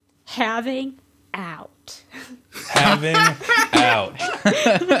Having out. Having out.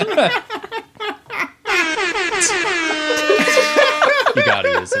 You gotta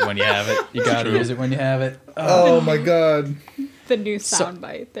use it when you have it. You gotta use it when you have it. Oh my god. The new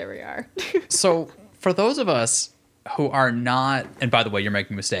soundbite. There we are. So for those of us who are not, and by the way, you're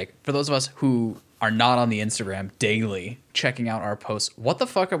making a mistake. For those of us who are not on the Instagram daily checking out our posts, what the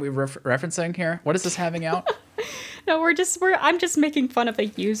fuck are we referencing here? What is this having out? No, I'm just making fun of a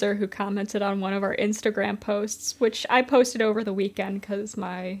user who commented on one of our Instagram posts, which I posted over the weekend because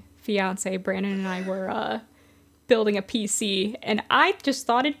my fiance Brandon and I were building a PC, and I just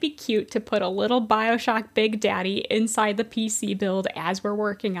thought it'd be cute to put a little BioShock Big Daddy inside the PC build as we're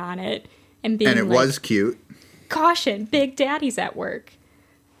working on it, and it was cute. Caution, Big Daddy's at work.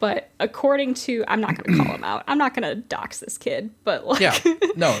 But according to, I'm not going to call him out. I'm not going to dox this kid. But like, yeah,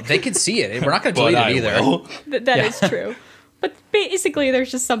 no, they can see it. We're not going to delete it either. That is true. But basically, there's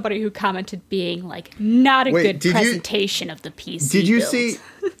just somebody who commented being like, not a good presentation of the PC. Did you build. see?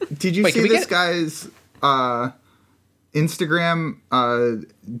 Did you see this guy's Instagram?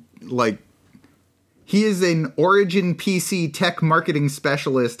 Like, he is an Origin PC tech marketing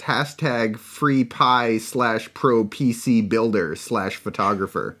specialist. # free pie / pro PC builder /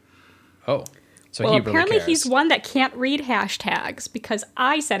 photographer. Oh, so well, he really apparently cares. he's one that can't read hashtags because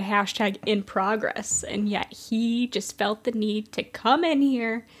I said # in progress, and yet he just felt the need to come in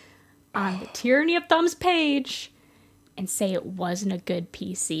here on the Tyranny of Thumbs page and say it wasn't a good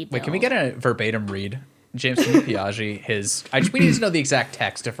PC build. Wait, can we get a verbatim read? James, can you Piaggi his... we need to know the exact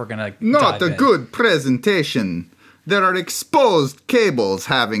text if we're going to Not a good presentation. There are exposed cables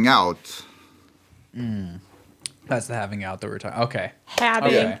having out. That's the having out that we're talking... Okay.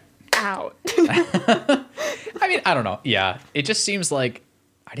 Having out. I mean, I don't know. Yeah, it just seems like...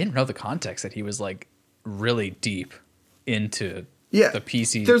 I didn't know the context that he was, like, really deep into the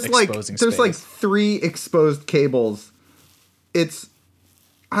PC exposing space. There's, like, 3 exposed cables. It's...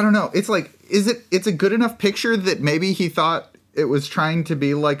 I don't know. It's like, it's a good enough picture that maybe he thought it was trying to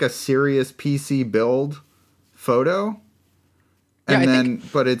be like a serious PC build photo. And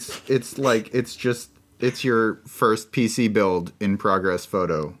but it's like, it's your first PC build in progress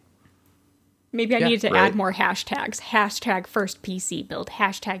photo. Maybe I needed to add more hashtags. # first PC build. #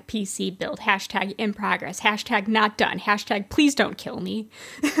 PC build. # in progress. # not done. # please don't kill me.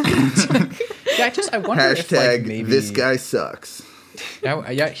 I wonder if like, maybe... this guy sucks.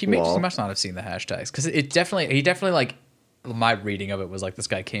 Yeah, he must not have seen the hashtags because he definitely like my reading of it was like this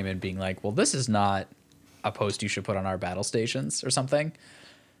guy came in being like, well, this is not a post you should put on our battle stations or something.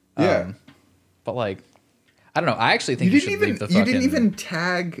 Yeah, but like, I don't know. I actually think you didn't even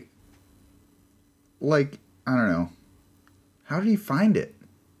tag. Like, I don't know. How did he find it?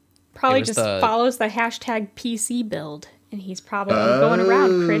 Probably just follows the # PC build. And he's probably going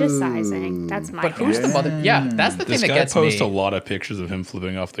around criticizing. That's my guess. Who's the mother? Yeah, that's the thing that gets me. This guy posts a lot of pictures of him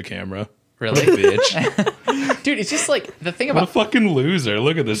flipping off the camera. Really? Bitch. Dude, it's just like the thing about... What a fucking loser.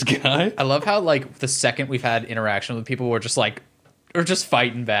 Look at this guy. I love how like the second we've had interaction with people, we're just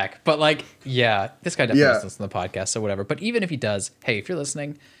fighting back. But like, yeah, this guy definitely listens to the podcast, so whatever. But even if he does, hey, if you're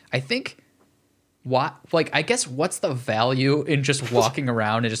listening, I think... I guess what's the value in just walking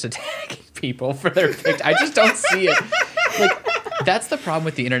around and just attacking people for their picture? I just don't see it. Like, that's the problem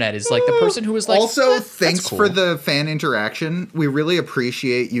with the internet is like the person who was like... Also, thanks for the fan interaction. We really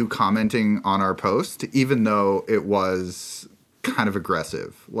appreciate you commenting on our post, even though it was kind of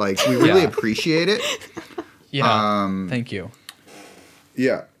aggressive. Like, we really appreciate it. Yeah, thank you.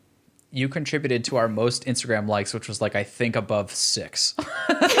 Yeah. You contributed to our most Instagram likes, which was like, I think above 6.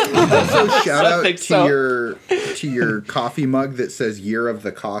 Also, shout out to your coffee mug that says "Year of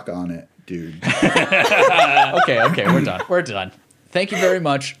the Cock" on it, dude. Okay, we're done. Thank you very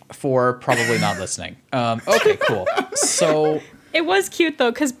much for probably not listening. Okay, cool. So it was cute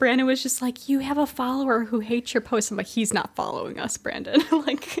though, because Brandon was just like, "You have a follower who hates your posts." I'm like, "He's not following us, Brandon.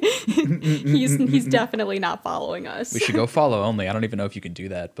 Like, he's definitely not following us." We should go follow only. I don't even know if you can do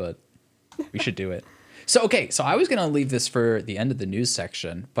that, but we should do it. So I was going to leave this for the end of the news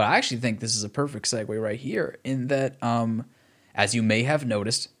section, but I actually think this is a perfect segue right here in that, as you may have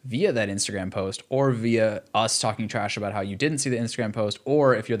noticed via that Instagram post or via us talking trash about how you didn't see the Instagram post,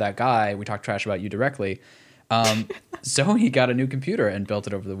 or if you're that guy, we talked trash about you directly. Zoe got a new computer and built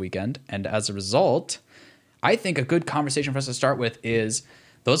it over the weekend. And as a result, I think a good conversation for us to start with is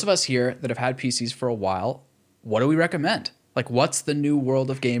those of us here that have had PCs for a while, what do we recommend? Like, what's the new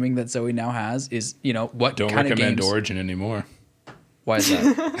world of gaming that Zoe now has? Is, what Don't kind of recommend games? Origin anymore. Why is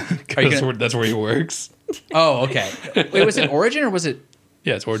that? Because that's where he works. Oh, okay. Wait, was it Origin or was it?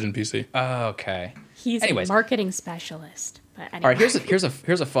 Yeah, it's Origin PC. Oh, okay. He's Anyways. a marketing specialist. But anyway. All right,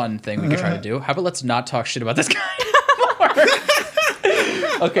 here's a fun thing we could try to do. How about let's not talk shit about this guy anymore?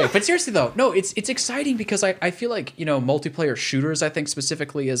 Okay, but seriously though, no, it's exciting because I feel like, multiplayer shooters, I think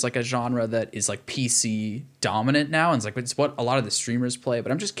specifically is like a genre that is like PC dominant now, and it's what a lot of the streamers play.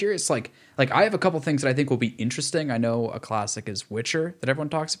 But I'm just curious, like I have a couple things that I think will be interesting. I know a classic is Witcher that everyone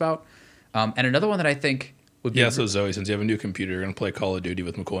talks about, and another one that I think would be Yeah, so Zoe, since you have a new computer, you're gonna play Call of Duty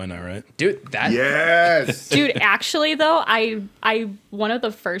with McCoy now, right? dude that Yes. Dude, actually though, I one of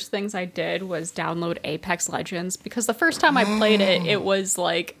the first things I did was download Apex Legends because the first time I played it, it was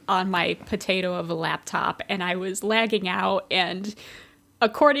like on my potato of a laptop and I was lagging out, and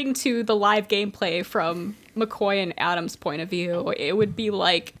according to the live gameplay from McCoy and Adam's point of view, it would be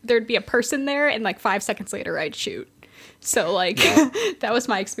like there'd be a person there and like 5 seconds later I'd shoot. So, like, that was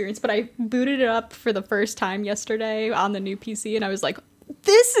my experience. But I booted it up for the first time yesterday on the new PC, and I was like,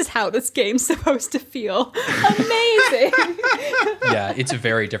 this is how this game's supposed to feel. Amazing. Yeah, it's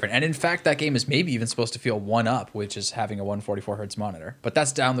very different. And in fact, that game is maybe even supposed to feel one up, which is having a 144 hertz monitor. But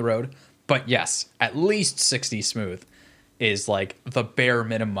that's down the road. But yes, at least 60 smooth is like the bare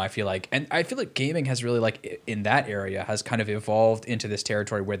minimum, I feel like. And I feel like gaming has really, like, in that area, has kind of evolved into this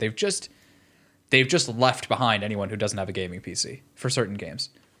territory where they've just left behind anyone who doesn't have a gaming PC for certain games.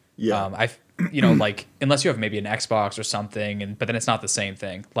 Yeah. Like unless you have maybe an Xbox or something, but then it's not the same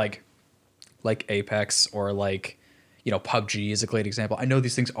thing. Like Apex or like, PUBG is a great example. I know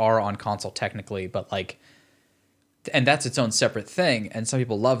these things are on console technically, but and that's its own separate thing. And some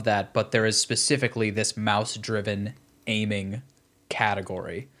people love that, but there is specifically this mouse-driven aiming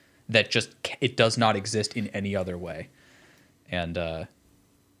category that it does not exist in any other way. And,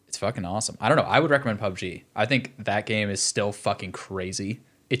 it's fucking awesome. I don't know. I would recommend PUBG. I think that game is still fucking crazy.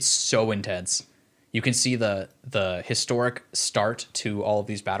 It's so intense. You can see the historic start to all of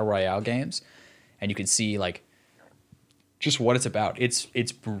these battle royale games, and you can see like just what it's about. It's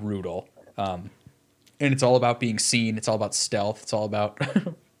brutal, and it's all about being seen. It's all about stealth. It's all about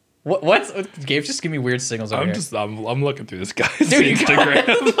what's Gabe just give me weird signals over here. I'm looking through this guy's Dude, Instagram.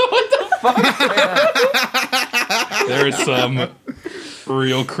 What the fuck? There is some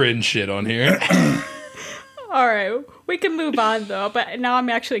real cringe shit on here. All right, we can move on though, but now I'm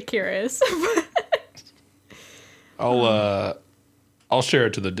actually curious. I'll share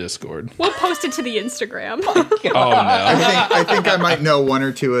it to the Discord. We'll post it to the Instagram. Oh no. I think I might know one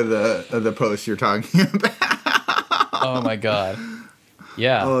or two of the posts you're talking about. Oh my god.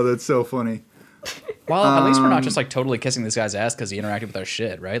 Yeah. Oh, that's so funny. Well, at least we're not just like totally kissing this guy's ass because he interacted with our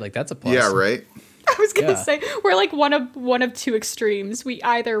shit, right? Like that's a plus. Yeah, right. I was gonna Yeah. say we're like one of two extremes. We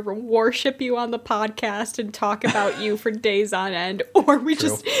either worship you on the podcast and talk about you for days on end, or we True.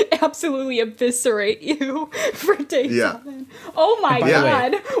 just absolutely eviscerate you for days Yeah. on end. Oh my by the way,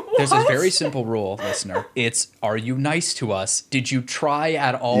 god! There's a What? very simple rule, listener. It's, are you nice to us? Did you try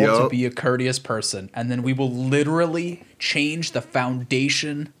at all to Yup. be a courteous person? And then we will literally change the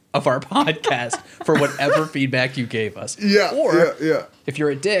foundation of our podcast for whatever feedback you gave us. Yeah. Or yeah. if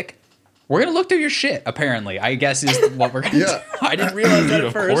you're a dick, we're going to look through your shit, apparently, I guess is what we're going to Yeah. do. I didn't realize that Dude, at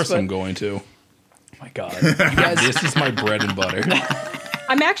of first. course but- I'm going to. Oh my God. You guys, This is my bread and butter.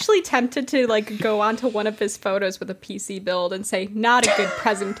 I'm actually tempted to like go onto one of his photos with a PC build and say, "Not a good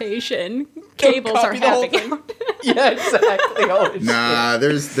presentation. Cables are copy the whole having thing. Yeah, exactly. Holy shit. Nah,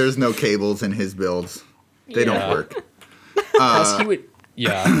 there's no cables in his builds. They Yeah. don't work. Plus, he would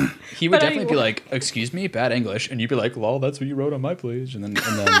But definitely be anyway. like, "Excuse me, bad English," and you'd be like, "Well, that's what you wrote on my page," and then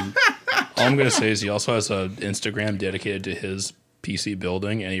All I'm gonna say is he also has an Instagram dedicated to his PC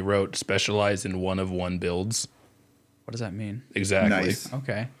building, and he wrote "specialized in one of one builds." what does that mean? Exactly. Nice.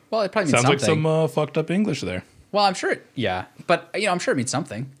 Okay, well, it probably means Sounds something. like some fucked up English there. Well, I'm sure but I'm sure it means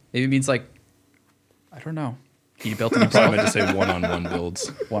something. Maybe it means like, I don't know. He built it Probably himself. meant to say one-on-one builds.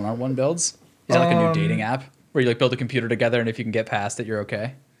 One-on-one builds. Is that like a new dating app where you like build a computer together, and if you can get past it, you're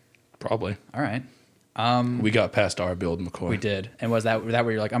okay? Probably. All right. We got past our build, McCoy. We did. And was that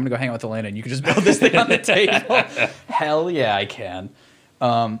where you're like, I'm gonna go hang out with Elena, and you can just build this thing on the table? Hell yeah, I can.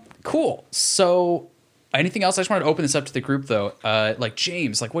 Cool. So, anything else? I just wanted to open this up to the group, though. Like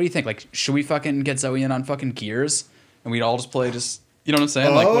James, like, what do you think? Like, should we fucking get Zoe in on fucking Gears, and we'd all just play? You know what I'm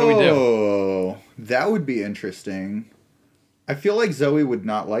saying? Like, what do we do? Oh, that would be interesting. I feel like Zoe would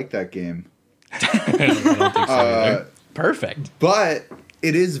not like that game. I don't think so either. Perfect. But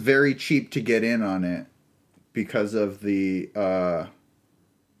it is very cheap to get in on it because of the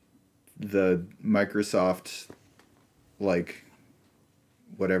Microsoft, like,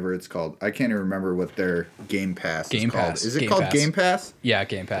 whatever it's called. I can't even remember what their Game Pass Game is called. Pass. Is it Game called Pass. Game Pass? Yeah,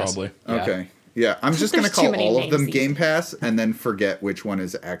 Game Pass. Probably. Yeah. Okay. Yeah, I'm just going to There's too call many all of them names these Game Pass and then forget which one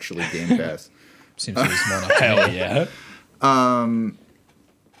is actually Game Pass. seems reasonable enough. Hell yeah.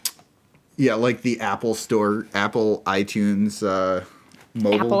 Yeah, like the Apple Store, Apple iTunes,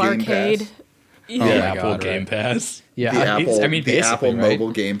 mobile Apple Game Arcade. Pass. Yeah, my Apple God, Game right. Pass. Yeah, The Apple, I mean, the Apple basically, right?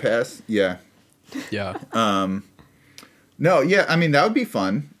 mobile Game Pass. Yeah. Yeah. No, yeah, I mean that would be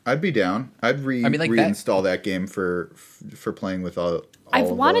fun. I'd be down. I'd I mean, like that- reinstall that game for playing with all I've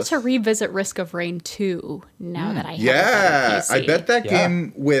of wanted us. to revisit Risk of Rain 2 now that I have a Yeah, better PC. I bet that Yeah.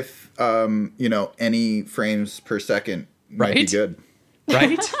 game with any frames per second might be Right? good.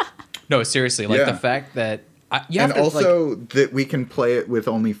 Right? No, seriously, like Yeah. the fact that you And have to, like, also that we can play it with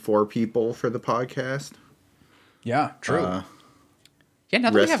only 4 people for the podcast. yeah, true. Yeah, now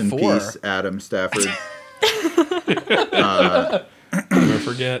that we Rest have in 4. peace, Adam Stafford. Never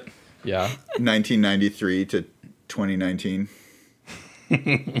forget. Yeah. 1993 to 2019. You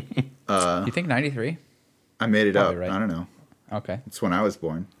think 93? I made it Probably up. right. I don't know. Okay. It's when I was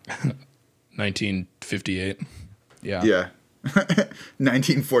born. 1958. Yeah. Yeah.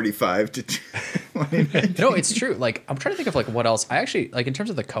 1945 to 2019. No, it's true. Like, I'm trying to think of like what else. I actually like in terms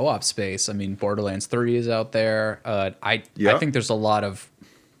of the co-op space. I mean, Borderlands 3 is out there. I Yeah. think there's a lot of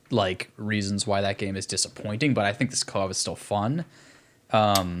like reasons why that game is disappointing, but I think this co-op is still fun.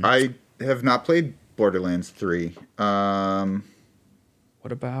 I have not played Borderlands 3.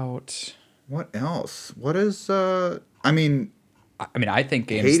 What about? What else? What is I mean, I think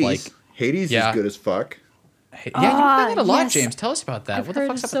games Hades. like Hades Yeah. is good as fuck. yeah, you play that a lot, yes. James. Tell us about that. I've what the heard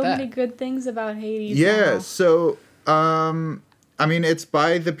fuck's up so with many that? good things about Hades. Yeah, now. so I mean it's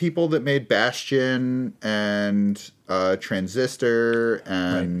by the people that made Bastion and Transistor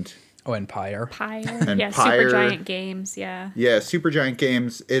and Oh, Empire. Pyre. And Yeah, Pyre. Supergiant Games, yeah. yeah, Supergiant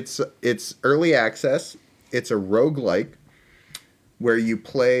Games. It's early access. It's a roguelike where you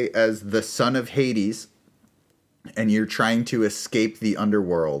play as the son of Hades and you're trying to escape the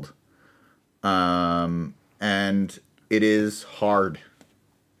underworld. And it is hard.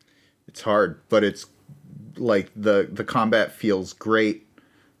 It's hard, but it's like the combat feels great.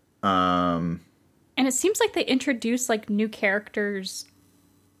 And it seems like they introduce like new characters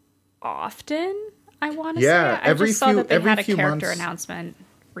often, I want to Yeah, say. I every just saw few- that they every had a few character months. announcement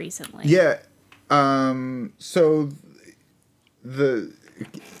recently. Yeah. So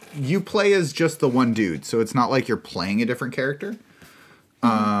you play as just the one dude, so it's not like you're playing a different character.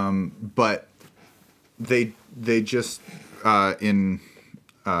 But they just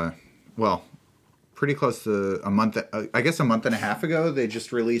pretty close to a month, I guess a month and a half ago, they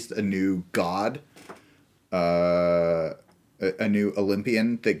just released a new god, a new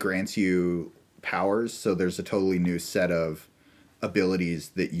Olympian that grants you powers. So there's a totally new set of abilities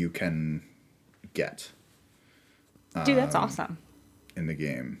that you can get Dude, that's awesome. in the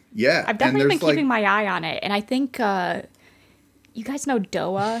game. Yeah, I've definitely been there's, like- keeping my eye on it, and I think you guys know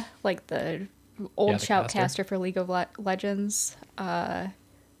Doa, like the old the shoutcaster caster. for League of Legends.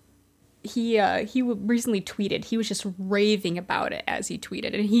 He recently tweeted. He was just raving about it as he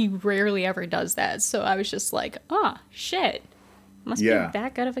tweeted, and he rarely ever does that. So I was just like, oh shit, must Yeah. be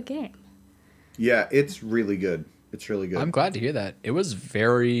that good of a game. Yeah, it's really good. It's really good. I'm glad to hear that. It was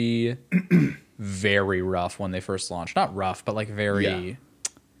very, very rough when they first launched. Not rough, but like very Yeah.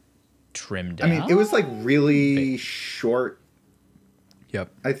 trimmed I down. mean, it was like really short, Yep.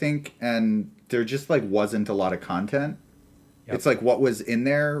 I think, and there just like wasn't a lot of content. Yep. It's like what was in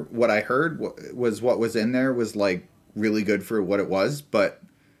there, what I heard was what was in there was like really good for what it was, but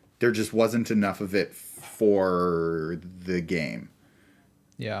there just wasn't enough of it for the game.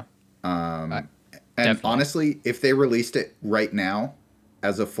 Yeah. And Definitely. honestly, if they released it right now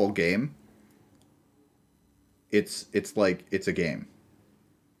as a full game, it's like it's a game.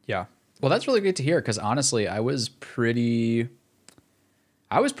 Yeah. Well, that's really great to hear because honestly, I was pretty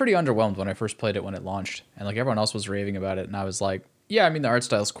underwhelmed when I first played it when it launched, and like everyone else was raving about it, and I was like, yeah, I mean the art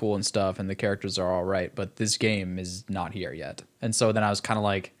style's cool and stuff, and the characters are all right, but this game is not here yet. And so then I was kind of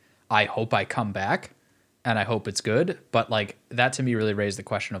like, I hope I come back, and I hope it's good, but like that to me really raised the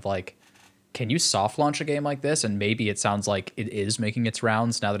question of like, can you soft launch a game like this? And maybe it sounds like it is making its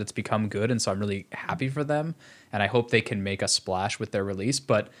rounds now that it's become good. And so I'm really happy for them. And I hope they can make a splash with their release.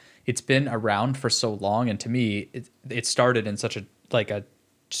 But it's been around for so long. And to me, it started in such a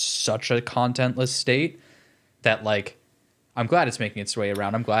contentless state that like, I'm glad it's making its way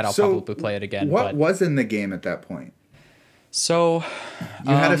around. I'm glad I'll probably play it again. What but, was in the game at that point? So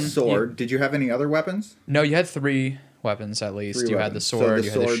You had a sword. Did you have any other weapons? no, you had 3 weapons at least. 3 You had the weapons. So sword, the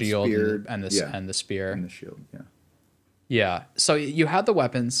you had the sword, shield, spear, and the spear. And the shield, yeah. Yeah. So you had the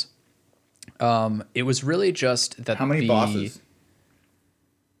weapons. It was really just that. How many bosses?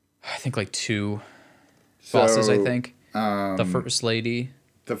 I think like 2 bosses. I So, think the first lady.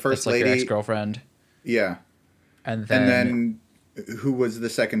 The That's first like your lady. ex-girlfriend. Yeah. And And then, then who was the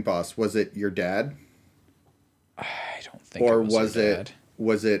second boss? Was it your dad? I don't think Or it was your it dad.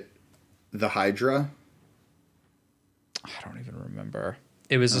 was it the Hydra? I don't even remember.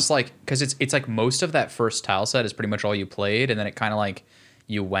 It was just like, because it's like most of that first tile set is pretty much all you played, and then it kind of like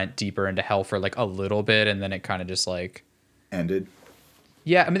you went deeper into hell for like a little bit, and then it kind of just like Ended.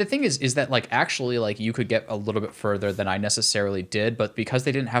 yeah. I mean, the thing is that like actually like you could get a little bit further than I necessarily did, but because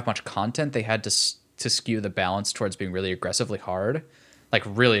they didn't have much content, they had to skew the balance towards being really aggressively hard, like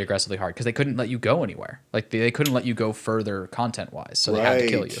really aggressively hard, because they couldn't let you go anywhere. Like they couldn't let you go further content wise, so they had to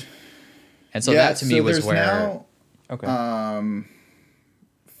kill Right. you. And so that to me was there's where now okay.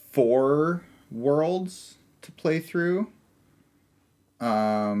 4 worlds to play through.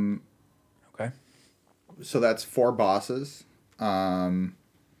 Okay. So that's 4 bosses.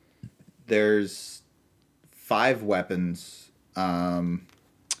 There's 5 weapons.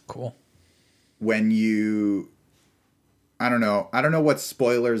 Cool. When you I don't know what's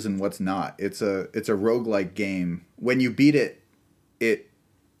spoilers and what's not. It's a roguelike game. When you beat it, it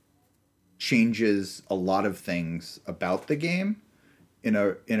changes a lot of things about the game in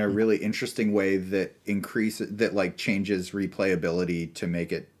a really interesting way that like changes replayability to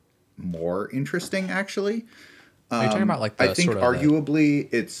make it more interesting actually. Are you talking about like the I think sort of arguably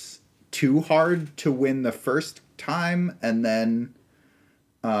it's too hard to win the first time, and then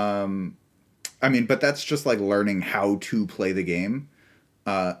I mean, but that's just like learning how to play the game.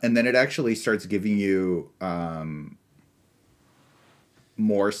 And then it actually starts giving you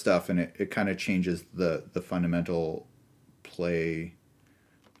more stuff, and it kind of changes the fundamental play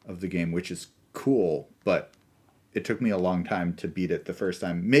of the game, which is cool, but it took me a long time to beat it the first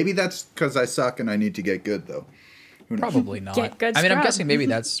time. Maybe that's because I suck and I need to get good, though. Probably not. Get good I mean, I'm scrub. guessing maybe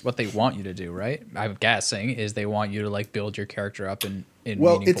that's what they want you to do, right? I'm guessing is they want you to like build your character up in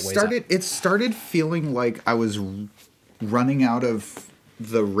Well, meaningful ways. it started feeling like I was running out of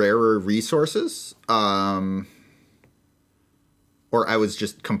the rarer resources, or I was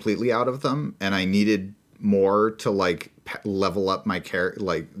just completely out of them, and I needed more to like level up my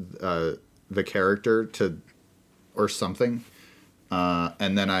the character to or something,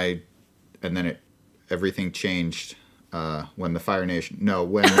 and then everything changed when the Fire Nation. No,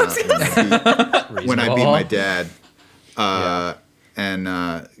 when when I beat my dad. And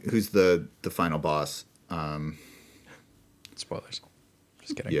who's the final boss? Spoilers.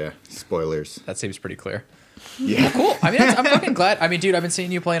 Just kidding. Yeah, spoilers. That seems pretty clear. Yeah, Cool. I mean, I'm fucking glad. I mean, dude, I've been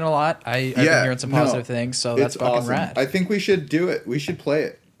seeing you playing a lot. I've been hearing some positive things, so that's it's fucking awesome. rad. I think we should do it. We should play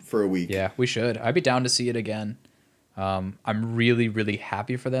it for a week. Yeah, we should. I'd be down to see it again. I'm really, really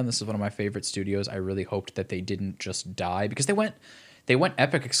happy for them. This is one of my favorite studios. I really hoped that they didn't just die because they went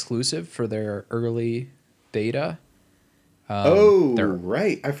Epic exclusive for their early beta.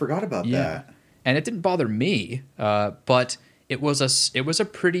 Right. I forgot about that. And it didn't bother me, but it was a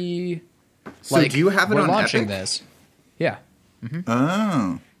pretty. So do you have it we're on launching Epic? this? Yeah.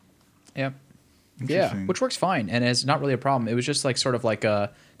 Oh, Yeah. Yeah, Interesting. which works fine, and it's not really a problem. It was just like sort of like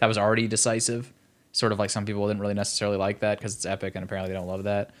that was already decisive. Sort of like some people didn't really necessarily like that because it's Epic, and apparently they don't love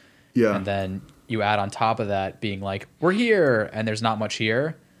that. yeah. And then you add on top of that being like, we're here, and there's not much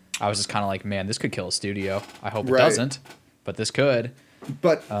here. I was just kind of like, man, this could kill a studio. I hope it Right. doesn't, but this could.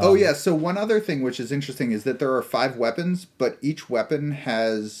 But yeah, so one other thing which is interesting is that there are 5 weapons, but each weapon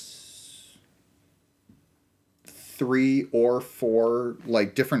has 3 or 4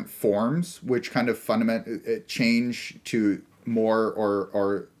 like different forms, which kind of change to more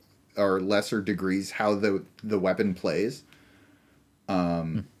or lesser degrees how the weapon plays.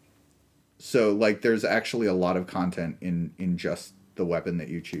 So like there's actually a lot of content in just the weapon that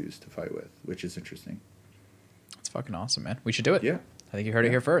you choose to fight with, which is interesting. It's fucking awesome, man. We should do it. Yeah. I think you heard it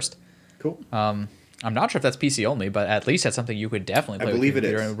here first. Cool. I'm not sure if that's PC only, but at least that's something you could definitely I play believe with it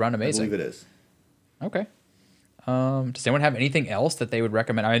your is. computer and run amazing. I believe it is. Okay. Does anyone have anything else that they would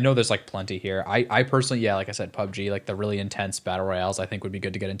recommend? I know there's like plenty here. I personally, yeah, like I said, PUBG, like the really intense battle royales, I think would be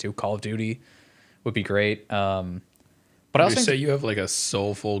good to get into. Call of Duty would be great. But I Would also you say think you have like a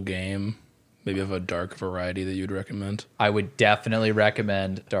soulful game, maybe of a dark variety that you'd recommend? I would definitely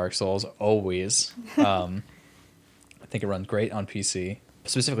recommend Dark Souls always. I think it runs great on PC.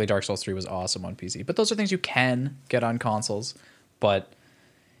 Specifically, Dark Souls 3 was awesome on PC. But those are things you can get on consoles. But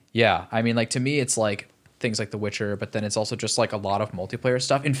yeah, I mean, like to me, it's like things like The Witcher, but then it's also just like a lot of multiplayer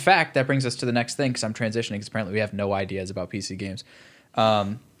stuff. In fact, that brings us to the next thing because I'm transitioning because apparently we have no ideas about PC games.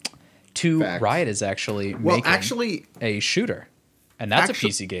 Facts. Riot is actually Well, making actually, a shooter, and that's Actu- a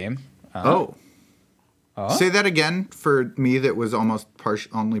PC game. Say that again for me that was almost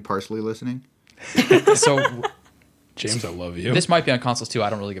only partially listening. So James, I love you. This might be on consoles too. I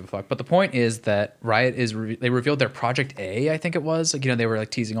don't really give a fuck. But the point is that Riot they revealed their Project A, I think it was. Like, they were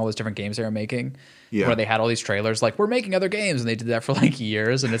like teasing all these different games they were making. Yeah. Where they had all these trailers like, we're making other games, and they did that for like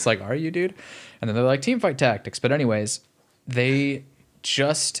years, and it's like, are you, dude? And then they're like, Teamfight Tactics. But anyways, they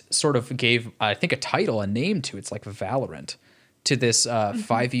just sort of gave, I think, a name to it's like Valorant, to this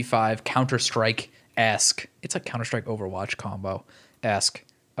 5v5 Counter-Strike-esque, it's like Counter-Strike Overwatch combo-esque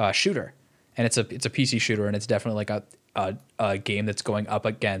shooter. And it's a PC shooter, and it's definitely like a game that's going up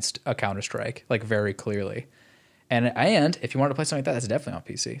against a Counter-Strike, like very clearly. And if you wanted to play something like that, that's definitely on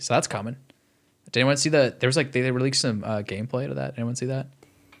PC. So that's coming. Did anyone see they released some gameplay to that? Anyone see that?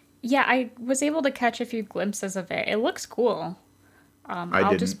 Yeah, I was able to catch a few glimpses of it. It looks cool.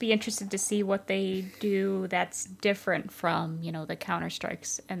 I'll just be interested to see what they do that's different from, the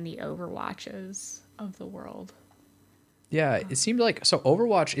Counter-Strikes and the Overwatches of the world. Yeah, it seemed like, so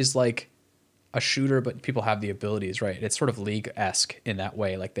Overwatch is like a shooter, but people have the abilities, right? It's sort of League-esque in that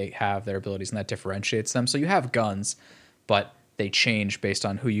way. Like, they have their abilities, and that differentiates them. So you have guns, but they change based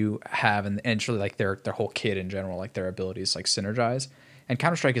on who you have, and it's really like their whole kit in general, like their abilities like synergize. And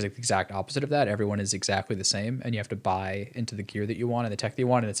Counter-Strike is like the exact opposite of that. Everyone is exactly the same, and you have to buy into the gear that you want and the tech that you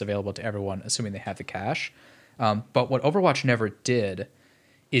want, and it's available to everyone, assuming they have the cash. But what Overwatch never did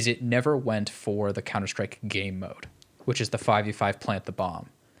is it never went for the Counter-Strike game mode, which is the 5v5 plant the bomb.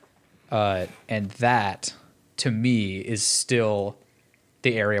 And that, to me, is still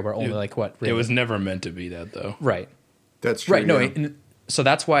the area where only It was never meant to be that, though. Right. That's true. Right. No. Yeah. So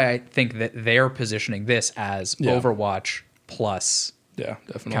that's why I think that they're positioning this as Overwatch plus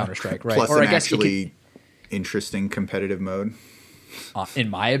definitely Counter-Strike, right? Plus Or an I guess actually interesting competitive mode. in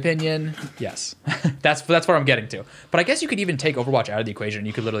my opinion, yes. that's what I'm getting to. But I guess you could even take Overwatch out of the equation.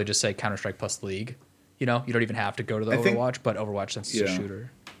 You could literally just say Counter-Strike plus League. You don't even have to go to the Overwatch, but Overwatch, since it's a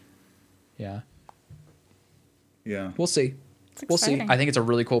shooter. Yeah. Yeah. We'll see. We'll see. exciting. I think it's a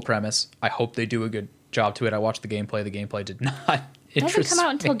really cool premise. I hope they do a good job to it. I watched the gameplay. The gameplay did not It interest doesn't come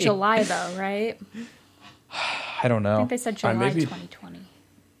out until me. July, though, right? I don't I know. think they said July may be- 2020.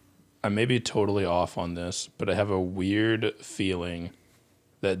 I may be totally off on this, but I have a weird feeling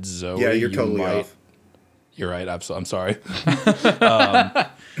that Zoe. Yeah, you're you totally might- off. You're right. I'm sorry.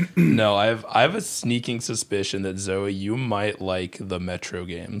 No, I have a sneaking suspicion that Zoe, you might like the Metro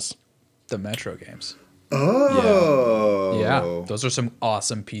games. The Metro games. Oh. Yeah, those are some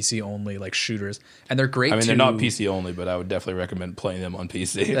awesome PC only like shooters, and they're great. I mean, to, they're not PC only, but I would definitely recommend playing them on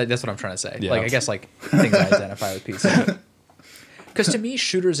PC. That's what I'm trying to say. Yeah. Like, I guess like things I identify with PC. Because to me,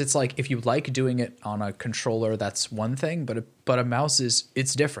 shooters, it's like if you like doing it on a controller, that's one thing, but a mouse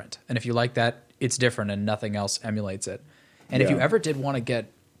it's different, and if you like that, it's different, and nothing else emulates it. And if you Yeah. ever did want to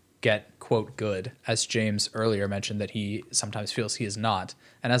get quote good, as James earlier mentioned that he sometimes feels he is not,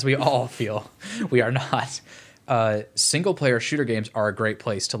 and as we all feel we are not, single player shooter games are a great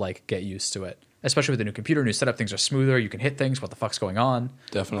place to like get used to it, especially with the new computer, new setup. Things are smoother. You can hit things. What the fuck's going on?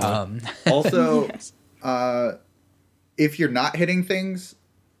 Definitely. Also, Yes. if you're not hitting things,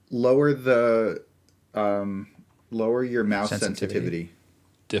 lower your mouse sensitivity.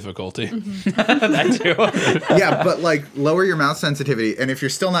 Difficulty. That too. Yeah, but like lower your mouse sensitivity, and if you're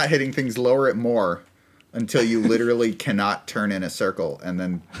still not hitting things, lower it more until you literally cannot turn in a circle, and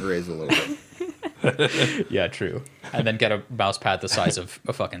then raise a little bit. Yeah, true. And then get a mouse pad the size of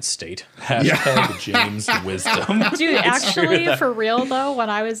a fucking state. Hashtag James Wisdom. Dude, actually, for real, though, when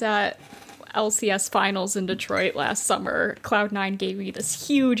I was at LCS finals in Detroit last summer, Cloud9 gave me this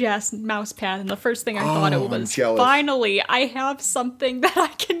huge ass mouse pad, and the first thing I thought it I'm was, jealous. finally, I have something that I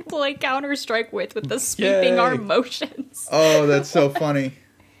can play Counter-Strike with the sweeping Yay. arm motions. Oh, that's so funny.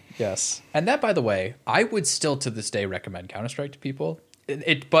 Yes. And that, by the way, I would still to this day recommend Counter-Strike to people.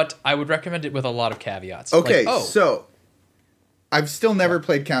 But I would recommend it with a lot of caveats. Okay, Like, so I've still never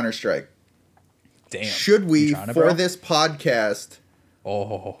played Counter-Strike. damn. Should we, You trying to, for bro? this podcast,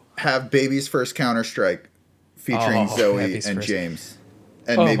 Oh, have Baby's First Counter-Strike featuring Oh, Zoe Baby's and First. James?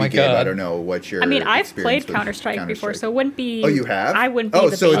 And Oh maybe my Gabe, I God. don't know what your I mean, I've experience played with Counter-Strike before, Counter-Strike. so it wouldn't be... Oh, you have? I wouldn't be Oh,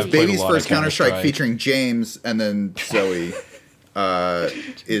 the so it's baby. played a Baby's lot of First Counter-Strike Counter-Strike. featuring James, and then Zoe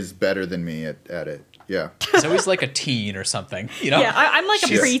is better than me at it. Yeah. Zoe's like a teen or something. You know? Yeah, I'm like a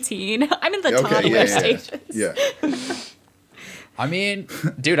She's- preteen. I'm in the Okay, toddler yeah. stages. Yeah. I mean,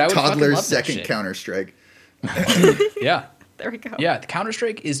 dude, I would fucking Toddler's love that second shit. Counter-Strike. Yeah. There we go. Yeah, the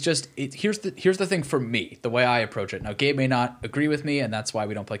Counter-Strike is just here's the thing for me, the way I approach it. Now, Gabe may not agree with me, and that's why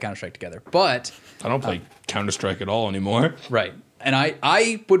we don't play Counter-Strike together. But I don't play Counter-Strike at all anymore. right, and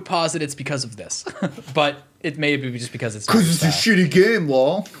I would posit it's because of this, but it may be just because it's not Because it's a your style. shitty game,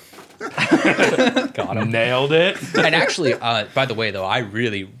 lol. Got him. Nailed it. And actually, by the way, though, I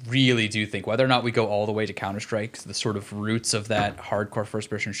really, really do think whether or not we go all the way to Counter-Strike, the sort of roots of that hardcore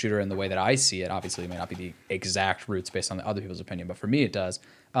first-person shooter and the way that I see it, obviously it may not be the exact roots based on the other people's opinion, but for me it does.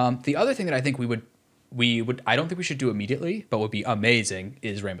 The other thing that I think we would, I don't think we should do immediately, but would be amazing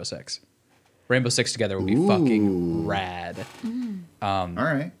is Rainbow Six. Rainbow Six together would be fucking rad. All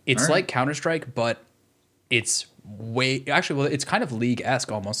right. It's all right. like Counter-Strike, but it's it's kind of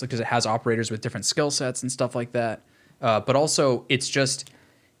League-esque almost because it has operators with different skill sets and stuff like that. But also it's just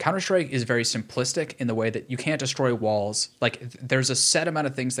Counter-Strike is very simplistic in the way that you can't destroy walls. Like there's a set amount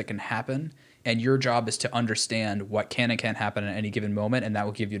of things that can happen and your job is to understand what can and can't happen at any given moment, and that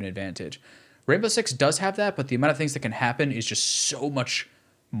will give you an advantage. Rainbow Six does have that, but the amount of things that can happen is just so much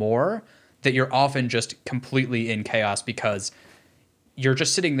more that you're often just completely in chaos because you're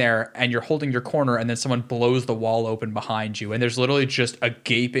just sitting there and you're holding your corner and then someone blows the wall open behind you and there's literally just a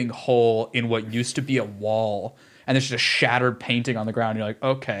gaping hole in what used to be a wall and there's just a shattered painting on the ground. You're like,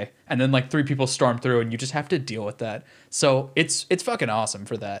 okay. And then like 3 people storm through and you just have to deal with that. So it's fucking awesome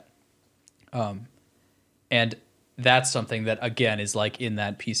for that. And that's something that again is like in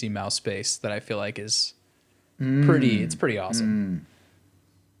that PC mouse space that I feel like is it's pretty awesome.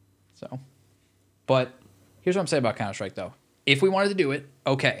 So, but here's what I'm saying about Counter-Strike though. If we wanted to do it,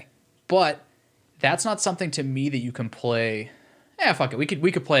 okay. But that's not something to me that you can play. Fuck it.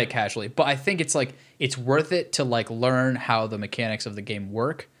 We could play it casually. But I think it's like it's worth it to like learn how the mechanics of the game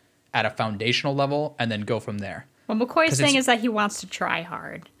work at a foundational level and then go from there. What McCoy's saying is that he wants to try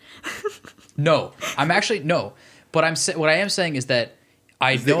hard. No, I'm actually no. But what I am saying is that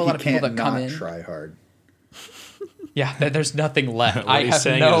I know a lot of people that come in. Try hard. Yeah, there's nothing left. What he's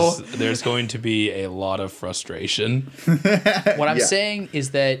saying is there's going to be a lot of frustration. What I'm saying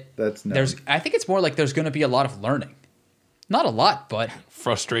is that I think it's more like there's going to be a lot of learning. Not a lot, but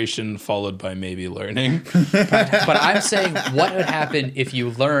frustration followed by maybe learning. But I'm saying what would happen if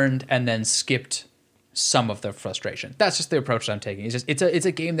you learned and then skipped some of the frustration. That's just the approach that I'm taking. It's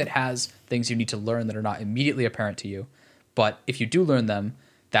a game that has things you need to learn that are not immediately apparent to you. But if you do learn them,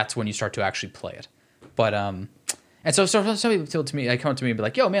 that's when you start to actually play it. But and so some people come to me and be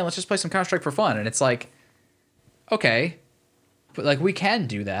like, yo, man, let's just play some Counter-Strike for fun. And it's like, okay, but like we can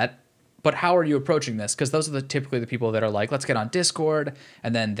do that. But how are you approaching this? Because those are typically the people that are like, let's get on Discord,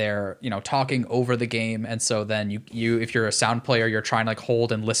 and then they're talking over the game, and so then you if you're a sound player, you're trying to like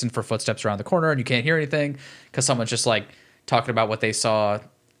hold and listen for footsteps around the corner, and you can't hear anything because someone's just like talking about what they saw.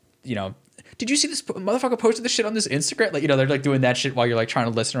 Did you see this motherfucker posted this shit on this Instagram? Like they're like doing that shit while you're like trying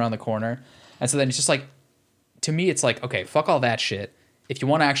to listen around the corner, and so then it's just like, to me, it's like, okay, fuck all that shit. If you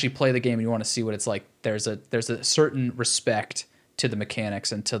want to actually play the game and you want to see what it's like, there's a certain respect to the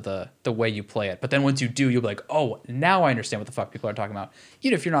mechanics and to the way you play it. But then once you do, you'll be like, oh, now I understand what the fuck people are talking about.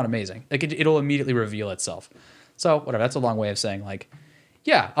 Even if you're not amazing, like it'll immediately reveal itself. So whatever, that's a long way of saying like,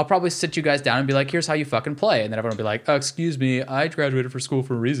 yeah, I'll probably sit you guys down and be like, here's how you fucking play. And then everyone will be like, oh, excuse me, I graduated from school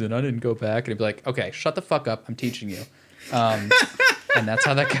for a reason. I didn't go back. And it'd be like, okay, shut the fuck up. I'm teaching you. And that's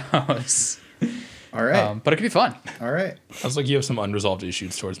how that goes. All right. But it could be fun. All right. Sounds like you have some unresolved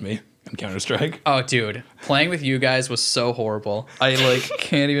issues towards me in Counter-Strike. Oh, dude. Playing with you guys was so horrible. I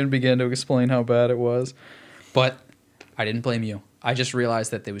can't even begin to explain how bad it was. But I didn't blame you. I just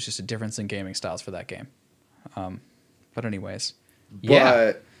realized that there was just a difference in gaming styles for that game. But anyways.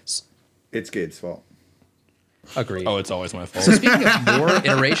 Yeah. But it's Gabe's fault. Agreed. Oh, it's always my fault. So speaking of more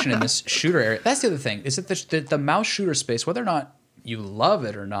iteration in this shooter area, that's the other thing. Is that the mouse shooter space, whether or not you love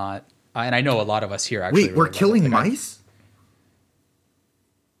it or not, and I know a lot of us here actually. Wait, we're killing mice?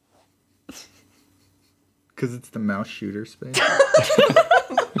 Because it's the mouse shooter space.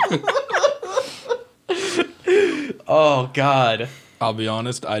 Oh, God. I'll be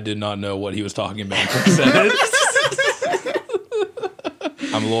honest, I did not know what he was talking about for a second.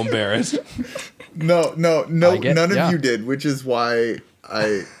 I'm a little embarrassed. No, none of you did, which is why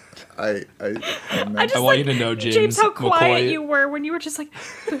I want you to know, James, how quiet McCoy, you were when you were just like,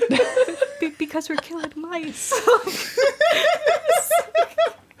 because we're killing mice.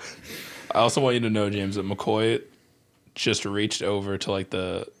 I also want you to know, James, that McCoy just reached over to like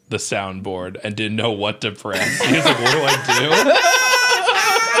the soundboard and didn't know what to press. He was like, what do I do?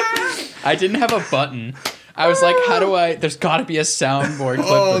 I didn't have a button. I was like, how do I... There's got to be a soundboard clip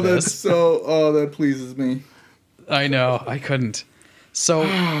for this. that pleases me. I know. I couldn't. So...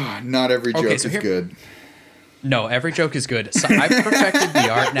 Not every joke is good. No, every joke is good. So I've perfected the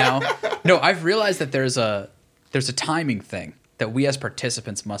art now. No, I've realized that there's a timing thing that we as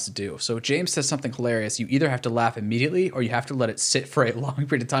participants must do. So James says something hilarious. You either have to laugh immediately or you have to let it sit for a long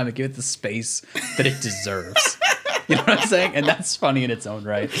period of time and give it the space that it deserves. You know what I'm saying? And that's funny in its own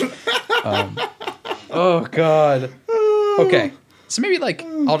right. Oh God. Okay. So maybe like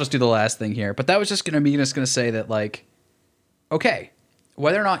I'll just do the last thing here, but that was just gonna say that like, okay,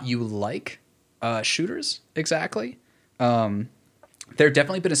 whether or not you like shooters exactly, there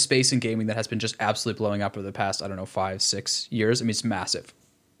definitely been a space in gaming that has been just absolutely blowing up over the past, I don't know, 5-6 years. I mean, it's massive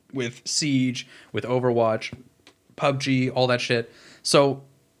with Siege, with Overwatch, PUBG, all that shit. So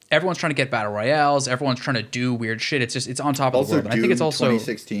everyone's trying to get battle royales. Everyone's trying to do weird shit. It's on top of the world. And I think it's also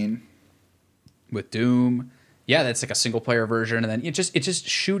 2016 with Doom. Yeah, that's like a single player version. And then it just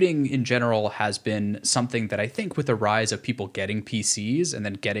shooting in general has been something that I think with the rise of people getting PCs and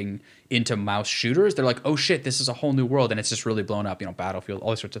then getting into mouse shooters, they're like, oh shit, this is a whole new world. And it's just really blown up, Battlefield,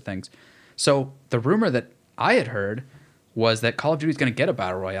 all these sorts of things. So the rumor that I had heard was that Call of Duty is going to get a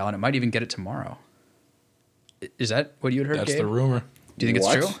battle royale and it might even get it tomorrow. Is that what you had heard, That's Gabe? the rumor. Do you think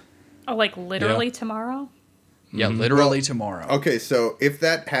What? it's true? Oh, like literally Yeah. tomorrow? Yeah, literally Well, tomorrow. Okay, so if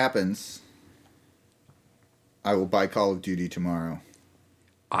that happens, I will buy Call of Duty tomorrow.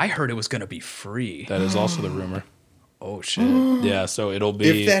 I heard it was going to be free. That is also the rumor. Oh shit. Yeah, so it'll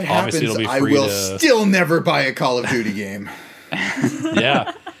be If that happens, obviously it'll be I free will to still never buy a Call of Duty game.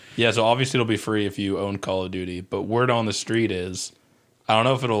 yeah. Yeah, so obviously it'll be free if you own Call of Duty, but word on the street is I don't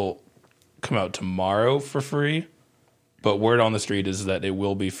know if it'll come out tomorrow for free, but word on the street is that it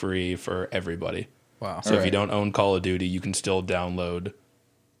will be free for everybody. Wow. So if you Alright. don't own Call of Duty, you can still download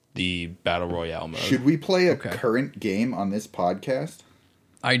the Battle Royale mode. Should we play a Okay. current game on this podcast?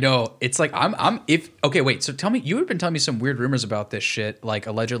 I know. It's like okay, wait. So tell me, you have been telling me some weird rumors about this shit. Like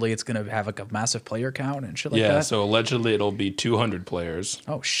allegedly it's going to have like a massive player count and shit like Yeah, that. so allegedly it'll be 200 players,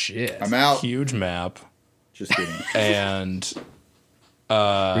 Oh shit. I'm out. huge map, Just kidding. and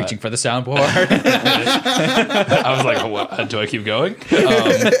Reaching for the soundboard. I was like, what? Do I keep going?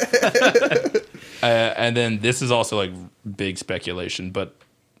 And then this is also like big speculation, but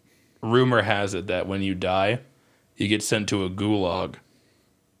rumor has it that when you die, you get sent to a gulag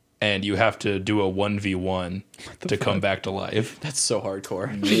and you have to do a 1v1 to come back to life. That's so hardcore.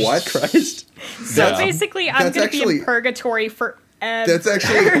 What? Christ. So Yeah. basically, I'm That's going to be actually- in purgatory forever. That's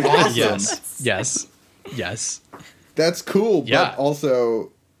actually awesome. Yes. That's cool, Yeah. but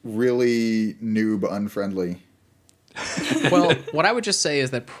also really noob unfriendly. Well, what I would just say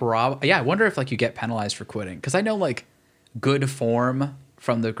is that I wonder if like you get penalized for quitting, because I know like good form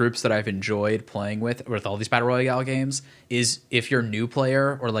from the groups that I've enjoyed playing with all these battle royale games is if you're a new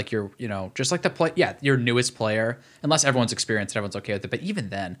player or like you're just like your newest player, unless everyone's experienced and everyone's okay with it, but even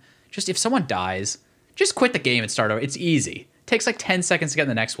then, just if someone dies, just quit the game and start over. It's easy. It takes like 10 seconds to get in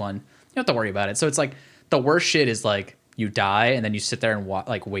the next one. You don't have to worry about it. So it's like the worst shit is like you die and then you sit there and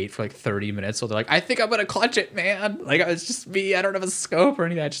wait for like 30 minutes. So they're like, I think I'm gonna clutch it, man. Like it's just me. I don't have a scope or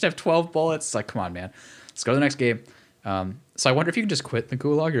anything. I just have 12 bullets. It's like, come on, man. Let's go to the next game. So I wonder if you can just quit the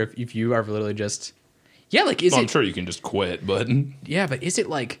gulag, or if you are literally just I'm sure you can just quit, but but is it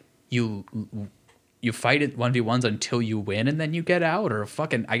like you fight it 1v1s until you win and then you get out, or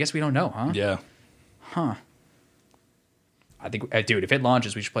fucking I guess we don't know, huh? yeah. I think, dude, if it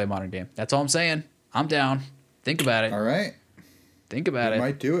launches, we should play a modern game. That's all I'm saying. I'm down. Think about it. All right. Think about We it.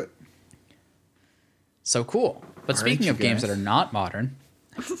 might do it. So cool. But All speaking right, of you games guys. that are not modern,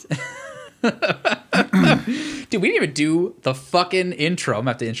 dude, we didn't even do the fucking intro. I'm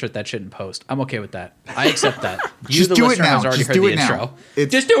gonna have to insert that shit in post. I'm okay with that. I accept that. You, Just the do it listener, now. has already Just heard do the it now. intro.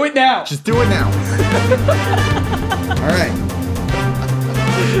 It's- Just do it now. Just do it now. All right.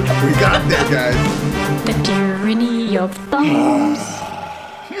 We got there, guys. The tyranny of thumbs.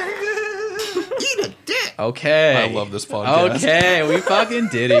 Eat a dick. Okay. I love this podcast. Okay, we fucking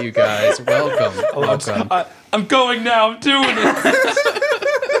did it, you guys. Welcome. Welcome. I'm going now. I'm doing it.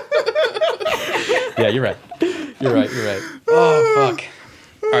 Yeah, you're right. You're right. Oh, fuck.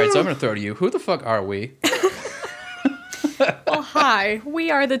 All right, so I'm going to throw to you. Who the fuck are we? Well, hi. We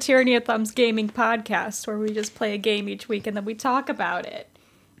are the Tyranny of Thumbs gaming podcast, where we just play a game each week and then we talk about it.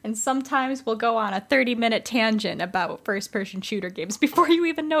 And sometimes we'll go on a 30-minute tangent about first-person shooter games before you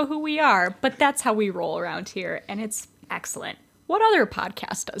even know who we are. But that's how we roll around here, and it's excellent. What other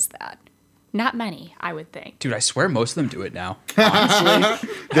podcast does that? Not many, I would think. Dude, I swear most of them do it now. Honestly.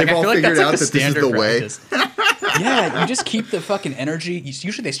 They've all figured out that this is standard the way. practice. Yeah, you just keep the fucking energy.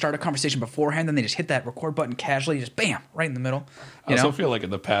 Usually they start a conversation beforehand, then they just hit that record button casually, just bam, right in the middle. I also feel like in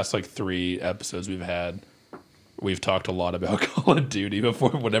the past like 3 episodes we've talked a lot about Call of Duty before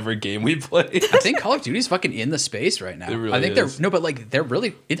whatever game we play. I think Call of Duty's fucking in the space right now. It really I think is. they're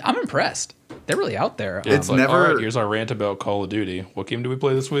really. I'm impressed. They're really out there. It's like, never- all right, here's our rant about Call of Duty. What game do we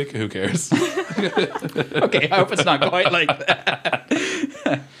play this week? Who cares? Okay, I hope it's not quite like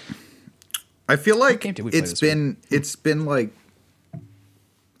that. I feel like game did we play it's this week? it's been like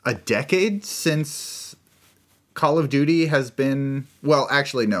a decade since Call of Duty has been. Well,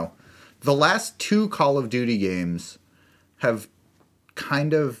 actually, no. The last 2 Call of Duty games have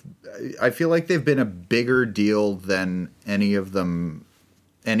kind of. I feel like they've been a bigger deal than any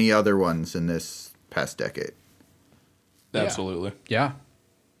other ones in this past decade. Absolutely. Yeah.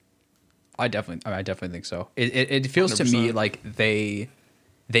 I definitely think so. It feels to me 100%. like they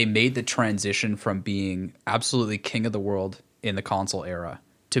made the transition from being absolutely king of the world in the console era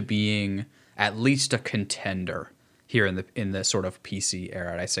to being at least a contender here in the sort of PC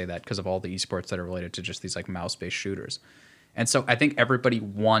era. And I say that because of all the esports that are related to just these like mouse-based shooters. And so I think everybody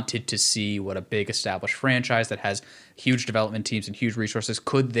wanted to see what a big established franchise that has huge development teams and huge resources,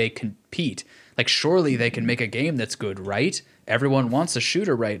 could they compete? Like, surely they can make a game that's good, right? Everyone wants a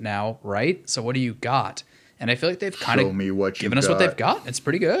shooter right now, right? So what do you got? And I feel like they've kind Show me what of you given us what got. they've got. It's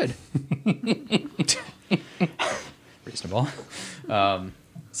pretty good. Reasonable.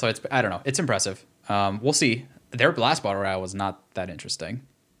 So I don't know. It's impressive. We'll see. Their last battle royale was not that interesting,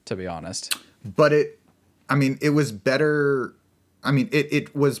 to be honest. But it was better. I mean,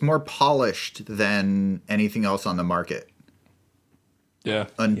 it was more polished than anything else on the market Yeah.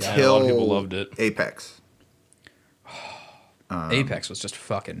 until a lot of people loved it. Apex. Apex was just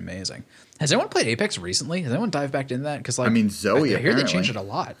fucking amazing. Has anyone played Apex recently? Has anyone dived back into that? Because like, I mean, Zoe, I hear they apparently. changed it a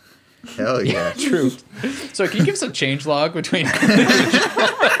lot. Hell yeah. True. So can you give us a change log between?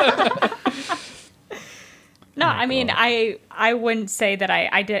 No, I mean, I wouldn't say that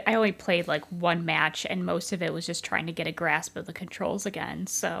I did. I only played like one match, and most of it was just trying to get a grasp of the controls again.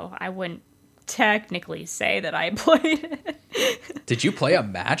 So I wouldn't technically say that I played it. Did you play a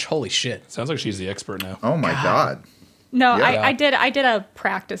match? Holy shit! Sounds like she's the expert now. Oh my god. No, Yeah. I did a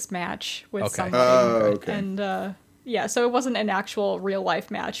practice match with Okay. somebody. Oh, okay. And yeah, so it wasn't an actual real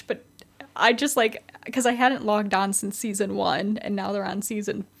life match, but I just because I hadn't logged on since season 1, and now they're on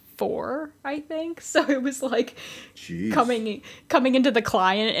season 4, I think. So it was like Jeez. coming into the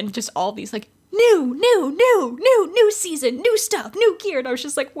client and just all these like new season, new stuff, new gear. And I was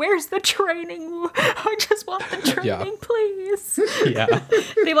just like, where's the training? I just want the training, please. Yeah.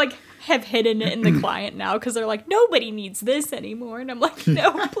 They like have hidden it in the client now because they're like, nobody needs this anymore. And I'm like,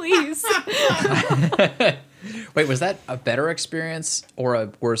 no, please. Wait, was that a better experience or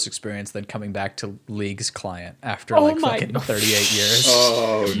a worse experience than coming back to League's client after Oh like my fucking God. 38 years?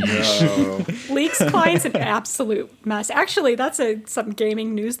 Oh no. Leaks client's an absolute mess. Actually, that's some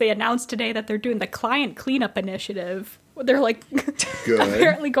gaming news. They announced today that they're doing the client cleanup initiative. They're like Good.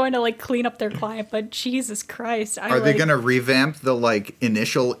 apparently going to like clean up their client, but Jesus Christ. Are they going to revamp the like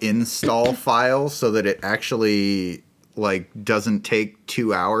initial install file so that it actually like doesn't take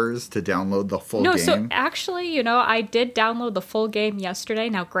 2 hours to download the full No, game? so actually, I did download the full game yesterday.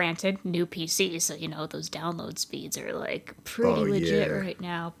 Now, granted, new PC, so those download speeds are like pretty Oh, legit yeah. right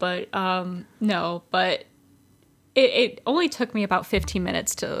now. But no, but it only took me about 15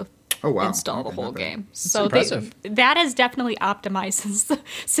 minutes to Oh, wow. install the Okay, whole not bad. game. So impressive. that has definitely optimized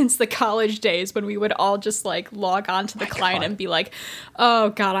since the college days when we would all just like log on to the client God. and be like, "Oh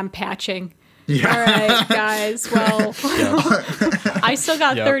God, I'm patching." Yeah. All right, guys. Well, I still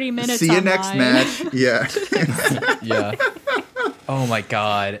got Yep. 30 minutes. See you on next mine. match. Yeah. Yeah. Oh my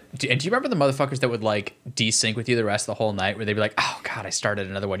god. And do you remember the motherfuckers that would like desync with you the rest of the whole night where they'd be like, oh god, I started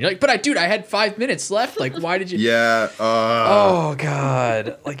another one. You're like, but I had 5 minutes left. Like, why did you? Yeah. Oh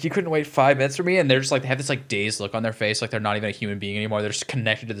god. Like you couldn't wait 5 minutes for me. And they're just like, they have this like dazed look on their face. Like they're not even a human being anymore. They're just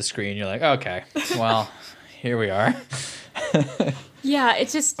connected to the screen. You're like, okay, well, here we are. Yeah,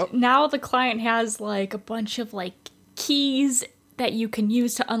 it's just now the client has like a bunch of like keys that you can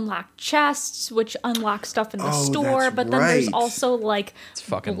use to unlock chests, which unlock stuff in the Oh, store. that's But then there's right. also like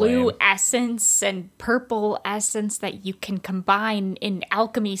fucking blue lame. essence and purple essence that you can combine in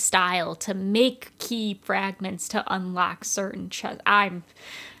alchemy style to make key fragments to unlock certain chests. I'm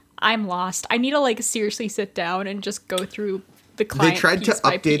lost. I need to like seriously sit down and just go through the They client. tried to piece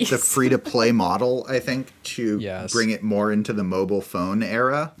by update the piece. free to play model, I think, to Yes. bring it more into the mobile phone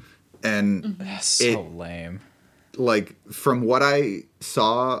era. And Mm-hmm. So lame. like from what I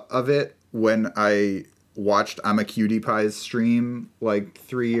saw of it when I watched I'm a Cutie Pie's stream like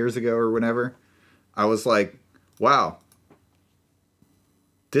 3 years ago or whenever, I was like, wow,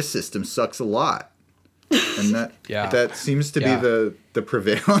 this system sucks a lot. And that Yeah. that seems to Yeah. be the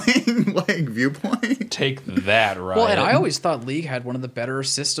prevailing like viewpoint. Take that, right? Well, and I always thought League had one of the better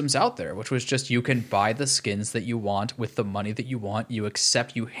systems out there, which was just you can buy the skins that you want with the money that you want. You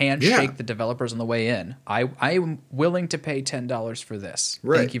accept, you handshake Yeah. the developers on the way in. I am willing to pay $10 for this.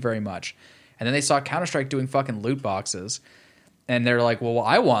 Right. Thank you very much. And then they saw Counter-Strike doing fucking loot boxes. And they're like, well,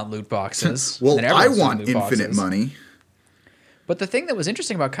 I want loot boxes. Well, And I everyone's doing want loot infinite boxes. money. But the thing that was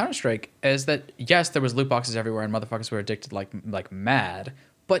interesting about Counter-Strike is that, yes, there was loot boxes everywhere and motherfuckers were addicted like mad,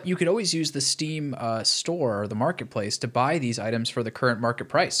 but you could always use the Steam store or the marketplace to buy these items for the current market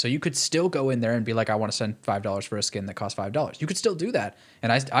price. So you could still go in there and be like, I want to spend $5 for a skin that costs $5. You could still do that.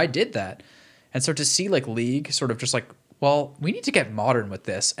 And I did that. And so to see like League sort of just like, well, we need to get modern with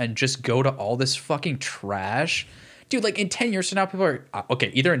this and just go to all this fucking trash. Dude, like in 10 years from now, people are okay.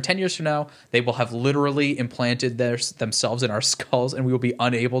 Either in 10 years from now, they will have literally implanted themselves in our skulls and we will be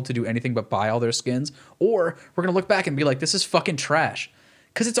unable to do anything but buy all their skins. Or we're going to look back and be like, this is fucking trash.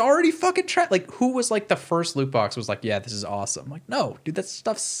 Because it's already fucking trash. Like, who was like the first loot box was like, yeah, this is awesome. Like, no, dude, that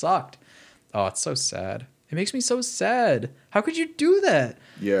stuff sucked. Oh, it's so sad. It makes me so sad. How could you do that?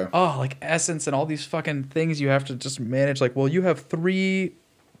 Yeah. Oh, like Essence and all these fucking things you have to just manage. Like, well, you have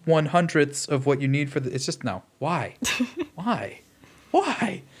 3/100ths of what you need for the. It's just no. Why? Why?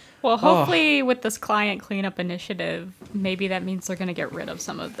 Well, hopefully with this client cleanup initiative, maybe that means they're going to get rid of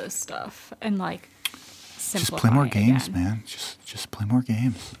some of this stuff and like Just simplify play more it games, again. man. Just play more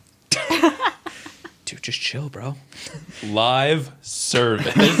games. Dude, just chill, bro. Live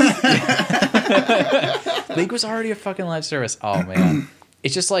service. League was already a fucking live service. Oh man,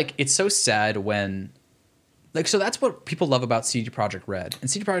 it's just like it's so sad when, like, so that's what people love about CD Projekt Red, and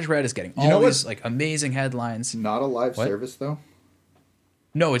CD Projekt Red is getting all know these what? like amazing headlines. Not a live What? service though.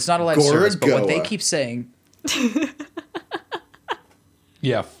 No, it's not a live service, but what they Gorogoa. keep saying.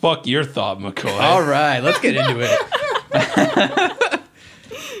 Yeah, fuck your thought, McCoy. All right, let's get into it.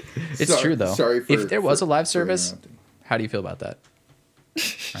 It's true though. Sorry for, if there was for- a live for service, interrupting. how do you feel about that?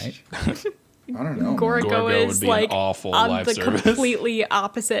 Right? I don't know. man. Gorogoa Gorogoa is would be an like awful on live the service. completely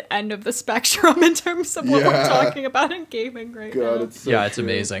opposite end of the spectrum in terms of what we're Yeah. talking about in gaming right God, now. it's so Yeah, it's true.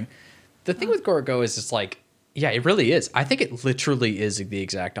 amazing. The thing with Gorogoa is just like, yeah, it really is. I think it literally is the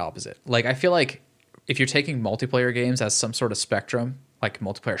exact opposite. Like, I feel like if you're taking multiplayer games as some sort of spectrum, like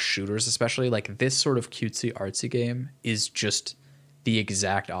multiplayer shooters especially, like this sort of cutesy artsy game is just the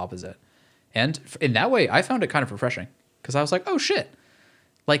exact opposite. And in that way, I found it kind of refreshing because I was like, oh shit,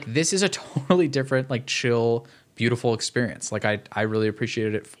 like this is a totally different, like chill, beautiful experience. Like I really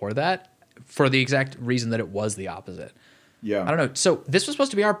appreciated it for that, for the exact reason that it was the opposite. Yeah. I don't know. So this was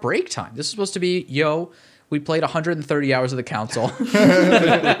supposed to be our break time. This was supposed to be, we played 130 hours of the console.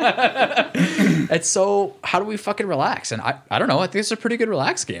 And so how do we fucking relax? And I don't know. I think it's a pretty good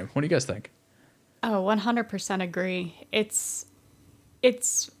relax game. What do you guys think? Oh, 100% agree. It's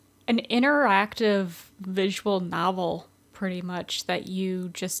an interactive visual novel pretty much that you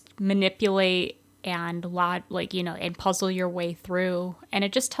just manipulate and and puzzle your way through. And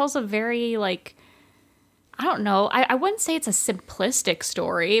it just tells a very like, I don't know, I wouldn't say it's a simplistic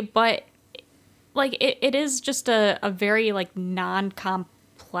story, but like it is just a very like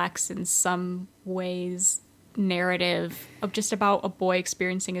non-complex in some ways narrative of just about a boy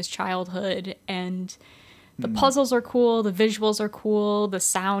experiencing his childhood, and the puzzles are cool, the visuals are cool, the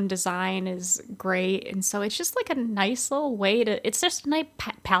sound design is great, and so it's just like a nice little way to, it's just a nice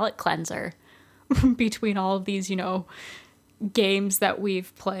palate cleanser between all of these, games that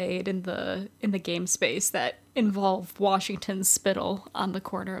we've played in the game space that involve Washington's spittle on the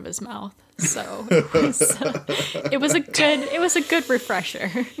corner of his mouth. So it was a good refresher.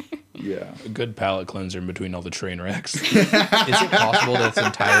 Yeah. A good palate cleanser in between all the train wrecks. Is it possible that this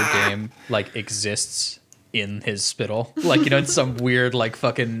entire game like exists in his spittle? Like, in some weird like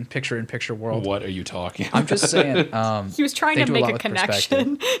fucking picture-in-picture world. What are you talking I'm just saying. He was trying They to do a make lot a with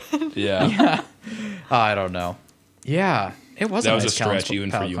connection. Yeah. I don't know. Yeah, it was. That a was a nice stretch palate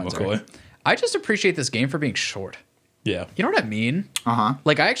even for you, cleanser. McCoy. I just appreciate this game for being short. Yeah. You know what I mean? Uh-huh.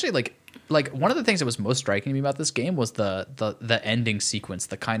 Like, I actually like one of the things that was most striking to me about this game was the ending sequence,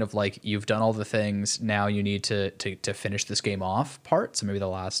 the kind of like, you've done all the things, now you need to finish this game off part. So maybe the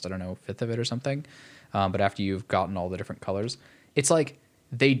last, I don't know, fifth of it or something. But after you've gotten all the different colors, it's like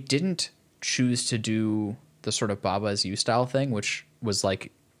they didn't choose to do the sort of Baba Is You style thing, which was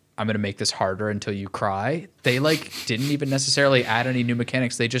like, I'm going to make this harder until you cry. They like didn't even necessarily add any new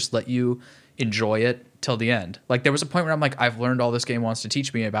mechanics. They just let you enjoy it till the end. Like, there was a point where I'm like, I've learned all this game wants to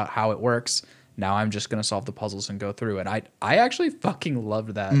teach me about how it works. Now I'm just going to solve the puzzles and go through. And I actually fucking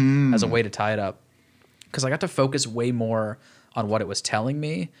loved that as a way to tie it up, because I got to focus way more on what it was telling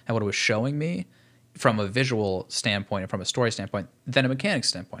me and what it was showing me from a visual standpoint and from a story standpoint than a mechanics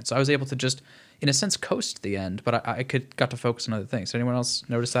standpoint. So I was able to just, in a sense, coast the end, but I got to focus on other things. Did anyone else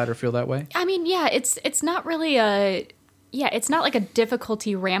notice that or feel that way? I mean, yeah, it's not really it's not like a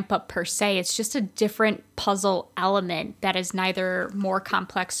difficulty ramp up per se. It's just a different puzzle element that is neither more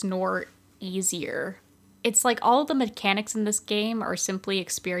complex nor easier. it's like all of the mechanics in this game are simply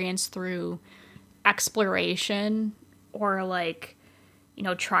experienced through exploration or like, you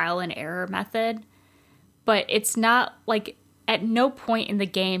know, trial and error method. But it's not like at no point in the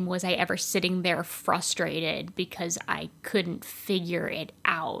game was I ever sitting there frustrated because I couldn't figure it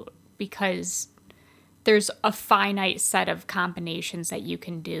out, because there's a finite set of combinations that you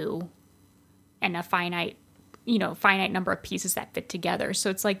can do and a finite number of pieces that fit together. So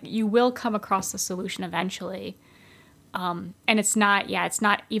it's like you will come across the solution eventually. And it's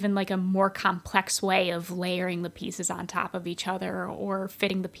not even like a more complex way of layering the pieces on top of each other or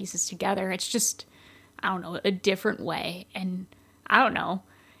fitting the pieces together. It's just, I don't know, a different way. And I don't know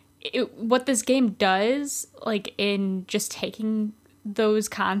what this game does, like in just taking those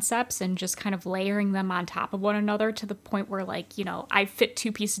concepts and just kind of layering them on top of one another to the point where, like, you know, I fit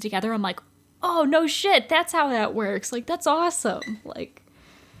two pieces together. I'm like, oh no shit, that's how that works. Like, that's awesome. Like,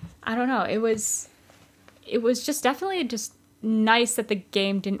 I don't know. It was just definitely just nice that the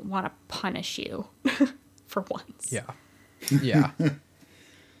game didn't want to punish you for once. Yeah. Yeah.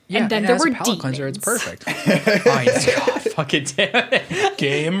 Yeah, and then there as were a palate cleanser, it's demons. perfect. God, fucking damn it.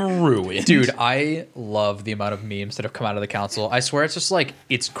 Game ruined. Dude, I love the amount of memes that have come out of the console. I swear it's just like,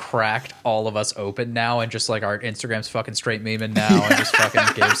 it's cracked all of us open now, and just like our Instagram's fucking straight memeing now, and just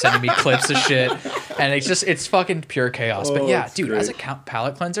fucking Gabe sending me clips of shit. And it's fucking pure chaos. But yeah, it's dude, great. as a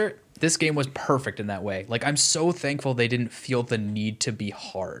palate cleanser, this game was perfect in that way. Like, I'm so thankful they didn't feel the need to be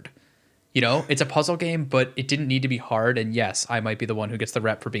hard. You know, it's a puzzle game, but it didn't need to be hard. And yes, I might be the one who gets the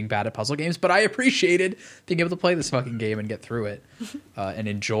rep for being bad at puzzle games, but I appreciated being able to play this fucking game and get through it and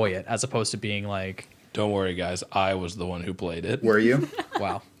enjoy it, as opposed to being like, Don't worry, guys. I was the one who played it. Were you?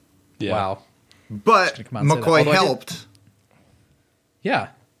 wow. Yeah. Wow. But gonna come out and say that. McCoy Although I did- helped. Yeah.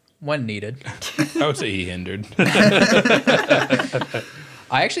 When needed. I would say he hindered. I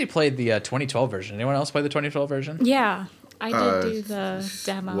actually played the 2012 version. Anyone else play the 2012 version? Yeah, I did do the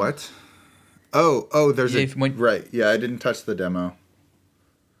demo. What? Oh, there's If- when- right. Yeah, I didn't touch the demo.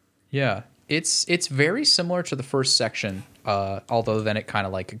 Yeah. It's very similar to the first section, although then it kind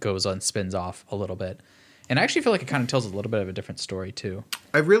of like goes on, spins off a little bit. And I actually feel like it kind of tells a little bit of a different story too.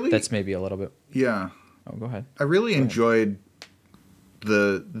 That's maybe a little bit. Yeah. Oh, go ahead. I really enjoyed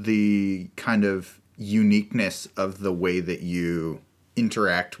the kind of uniqueness of the way that you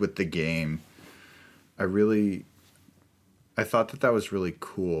interact with the game. I thought that was really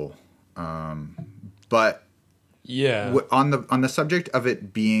cool. But Yeah. on the subject of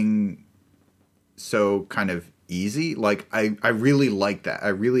it being so kind of easy, like I really liked that. I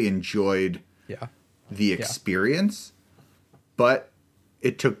really enjoyed Yeah. the experience, but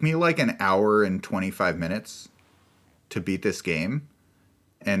it took me like an hour and 25 minutes to beat this game,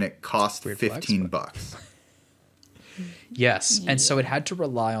 and it cost Weird flex, $15. Yes. And so it had to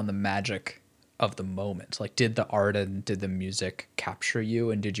rely on the magic of the moment. Like, did the art and did the music capture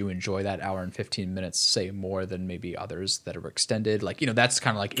you, and did you enjoy that hour and 15 minutes, say, more than maybe others that were extended? Like, you know, that's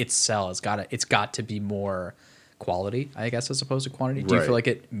kind of like its sell. It's got to be more quality, I guess, as opposed to quantity. Do you Right. feel like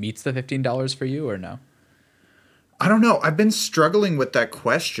it meets the $15 for you, or no? I don't know. I've been struggling with that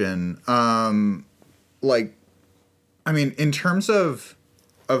question. Like, I mean, in terms of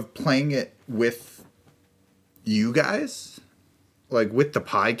playing it with you guys, like with the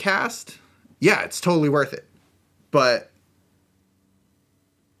podcast, yeah, it's totally worth it. But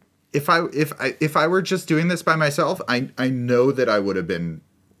if I were just doing this by myself, I know that I would have been.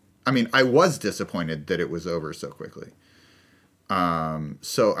 I mean, I was disappointed that it was over so quickly.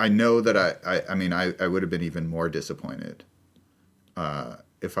 So I know that I would have been even more disappointed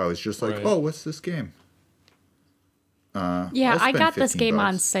if I was just like, Right. oh, what's this game? Yeah, I'll I spend got this 15 game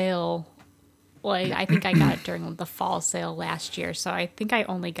on bucks. sale. Like, I think I got it during the fall sale last year, so I think I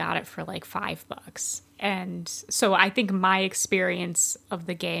only got it for like $5. And so I think my experience of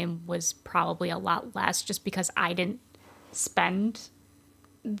the game was probably a lot less just because I didn't spend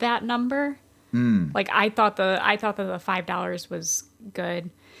that number. Like, I thought that the $5 was good.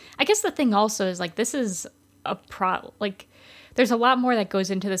 I guess the thing also is, like, this is like, there's a lot more that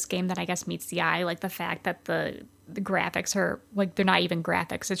goes into this game that I guess meets the eye, like the fact that the graphics are like, they're not even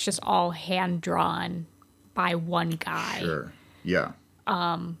graphics, it's just all hand drawn by one guy. Sure. Yeah.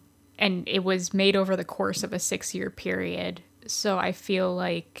 And it was made over the course of a 6-year period. So I feel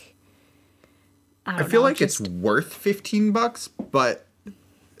like I feel like it's worth $15, but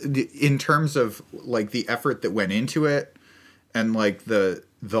in terms of like the effort that went into it and like the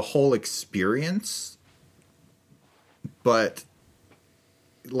whole experience, but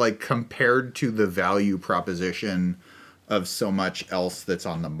like compared to the value proposition of so much else that's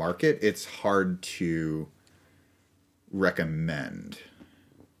on the market, it's hard to recommend.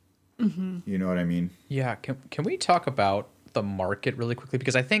 You know what I mean? Yeah, can we talk about the market really quickly?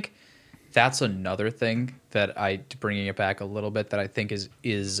 Because I think that's another thing that bringing it back a little bit, that I think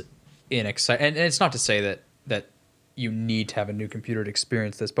is inexciting. And it's not to say that you need to have a new computer to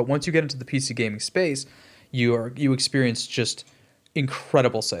experience this, but once you get into the PC gaming space, you experience just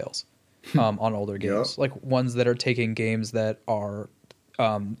incredible sales on older games, like ones that are taking games that are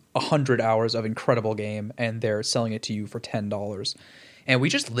 100 hours of incredible game and they're selling it to you for $10. And we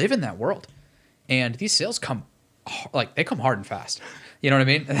just live in that world, and these sales come hard and fast. You know what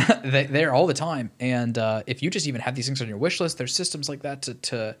I mean? They're all the time. And if you just even have these things on your wish list, there's systems like that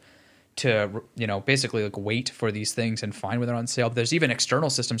to basically like wait for these things and find when they're on sale. But there's even external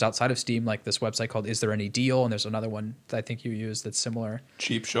systems outside of Steam, like this website called Is There Any Deal? And there's another one that I think you use that's similar.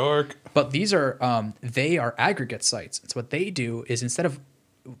 Cheap Shark. But these are they are aggregate sites. So what they do is, instead of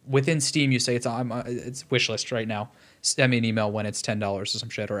within Steam, you say it's wish list right now. Send me an email when it's $10 or some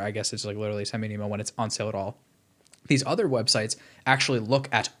shit, or I guess it's like literally send me an email when it's on sale at all. These other websites actually look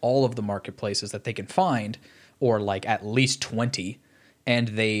at all of the marketplaces that they can find, or like at least 20, and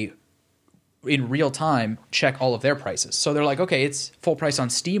they in real time check all of their prices. So they're like, okay, it's full price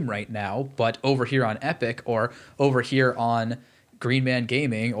on Steam right now, but over here on Epic, or over here on Green Man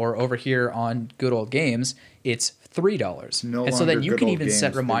Gaming, or over here on Good Old Games, it's $3. No and so then longer you Good can Old even Games,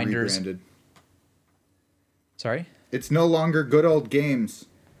 set they reminders. rebranded. Sorry? It's no longer Good Old Games.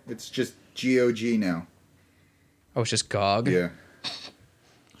 It's just GOG now. Oh, it's just GOG? Yeah.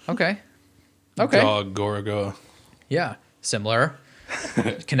 Okay. Dog Goraga. Yeah. Similar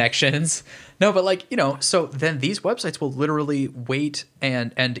connections. No, but like, so then these websites will literally wait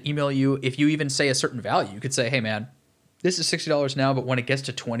and email you. If you even say a certain value, you could say, hey man, this is $60 now, but when it gets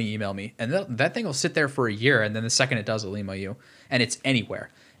to 20, email me. And that thing will sit there for a year. And then the second it does, it'll email you, and it's anywhere.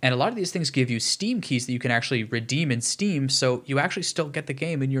 And a lot of these things give you Steam keys that you can actually redeem in Steam, so you actually still get the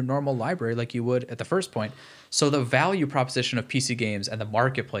game in your normal library like you would at the first point. So the value proposition of PC games and the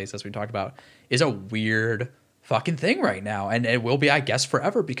marketplace, as we talked about, is a weird fucking thing right now. And it will be, I guess,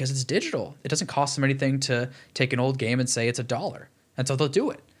 forever, because it's digital. It doesn't cost them anything to take an old game and say it's $1. And so they'll do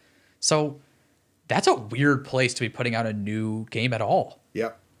it. So that's a weird place to be putting out a new game at all.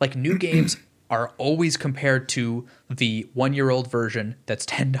 Yep. Like, new games are always compared to the 1-year-old version that's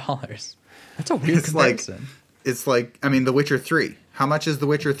 $10. That's a weird comparison. It's like, I mean, The Witcher 3. How much is The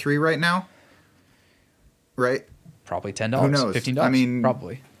Witcher 3 right now? Right? Probably $10. Who knows? $15. I mean,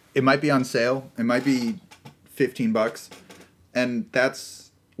 probably. It might be on sale. It might be $15. And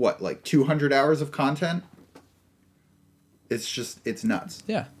that's, what, like 200 hours of content? It's nuts.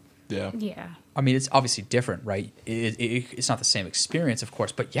 Yeah. Yeah. Yeah. I mean, it's obviously different, right? It's not the same experience, of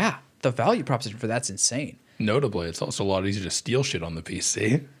course. But yeah, the value proposition for that's insane. Notably, it's also a lot easier to steal shit on the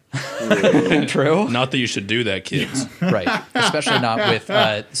PC. True. Not that you should do that, kids. Right. Especially not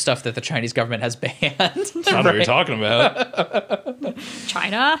with stuff that the Chinese government has banned. Not what you're talking about.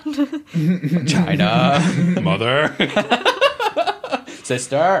 China. China. Mother.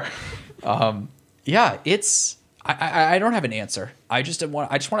 Sister. Yeah, it's... I don't have an answer. I just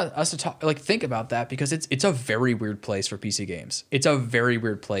want us to talk, like, think about that, because it's a very weird place for PC games. It's a very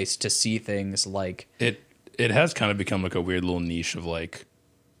weird place to see things like... It has kind of become like a weird little niche of like,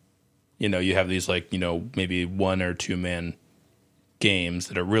 you have these like, maybe 1 or 2 man games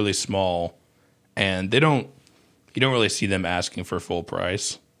that are really small, and you don't really see them asking for full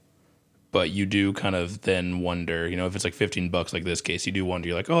price, but you do kind of then wonder, if it's like $15 like this case, you do wonder,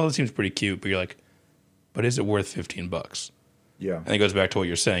 you're like, oh, that seems pretty cute, but you're like, but is it worth $15? Yeah. And it goes back to what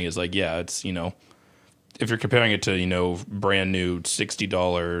you're saying is like, yeah, it's, if you're comparing it to, brand new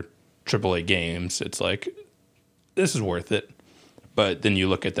 $60 AAA games, it's like, this is worth it. But then you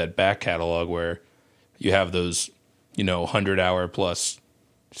look at that back catalog where you have those, 100-hour plus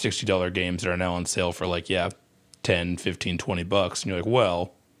 $60 games that are now on sale for like, yeah, 10, 15, $20. And you're like,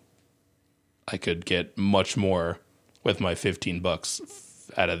 well, I could get much more with my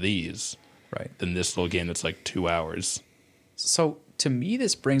 $15 out of these. Right. Than this little game that's like 2 hours. So to me,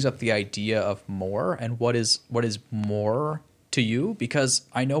 this brings up the idea of more, and what is more to you? Because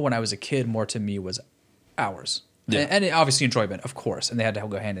I know when I was a kid, more to me was hours. Yeah. And obviously enjoyment, of course, and they had to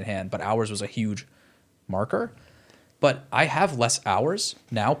go hand in hand, but hours was a huge marker. But I have less hours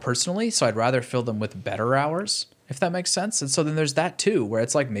now personally, so I'd rather fill them with better hours, if that makes sense. And so then there's that too, where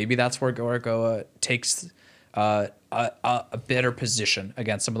it's like maybe that's where Goa takes a better position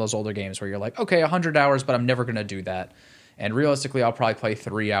against some of those older games where you're like, okay, 100 hours, but I'm never going to do that. And realistically, I'll probably play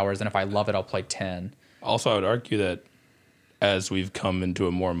 3 hours, and if I love it, I'll play 10. Also, I would argue that as we've come into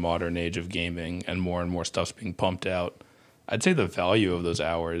a more modern age of gaming and more stuff's being pumped out, I'd say the value of those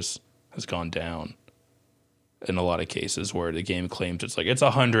hours has gone down. in a lot of cases where the game claims it's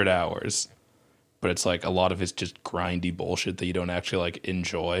 100 hours, but it's like a lot of it's just grindy bullshit that you don't actually like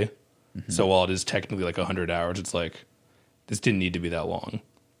enjoy. So while it is technically like 100 hours, it's like this didn't need to be that long.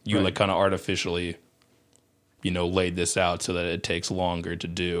 You Right. like kind of artificially, laid this out so that it takes longer to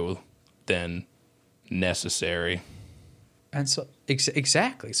do than necessary. And so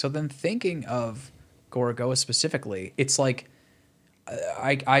exactly. So then thinking of Gorogoa specifically, it's like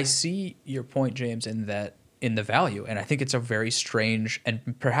I see your point, James, in the value, and I think it's a very strange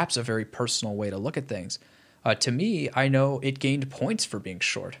and perhaps a very personal way to look at things. To me, I know it gained points for being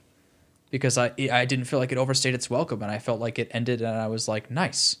short because I didn't feel like it overstayed its welcome, and I felt like it ended, and I was like,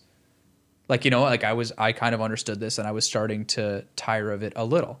 nice. Like, I kind of understood this, and I was starting to tire of it a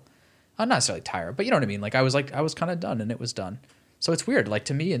little. Not necessarily tire, but you know what I mean? I was kind of done, and it was done. So it's weird. Like,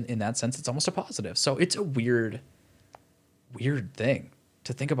 to me, in that sense, it's almost a positive. So it's a weird thing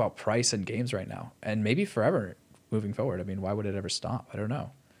to think about price in games right now, and maybe forever moving forward. I mean, why would it ever stop? I don't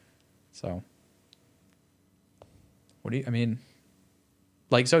know. So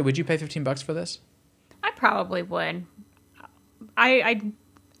so would you pay $15 for this? I probably would. I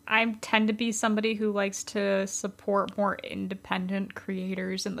tend to be somebody who likes to support more independent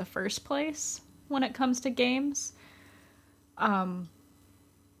creators in the first place when it comes to games. And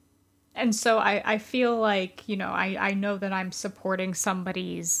so I feel like, I know that I'm supporting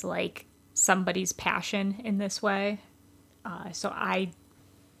somebody's passion in this way. So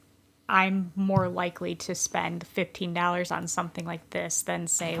I'm more likely to spend $15 on something like this than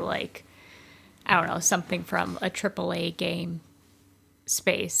say I don't know, something from a AAA game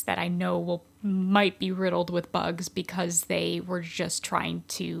space that I know might be riddled with bugs because they were just trying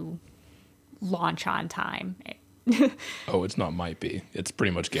to launch on time. Oh, it's not might be. It's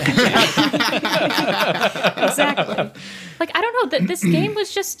pretty much guaranteed. Exactly. I don't know, this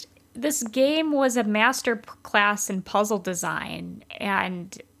game was a master class in puzzle design,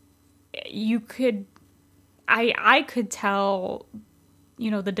 and I could tell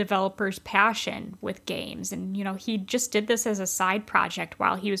the developer's passion with games, and he just did this as a side project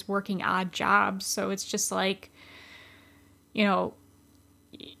while he was working odd jobs. So it's just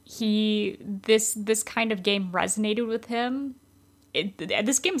this kind of game resonated with him.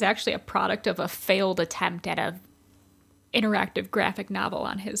 This game's actually a product of a failed attempt at a interactive graphic novel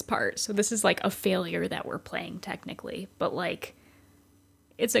on his part. So this is a failure that we're playing technically, but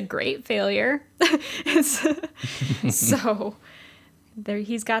it's a great failure. So there,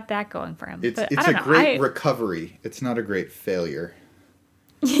 he's got that going for him. It's I don't a know. great recovery. It's not a great failure.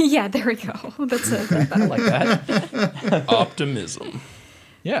 Yeah, there we go. That's I like that. Optimism.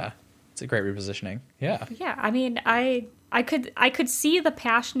 Yeah, it's a great repositioning. Yeah. Yeah, I mean, I could see the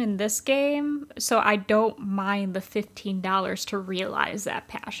passion in this game, so I don't mind the $15 to realize that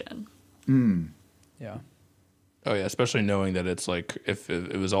passion. Yeah. Oh yeah, especially knowing that it's if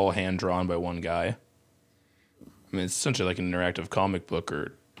it was all hand drawn by one guy. I mean, it's essentially like an interactive comic book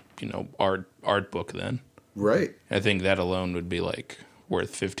or, art book then. Right. I think that alone would be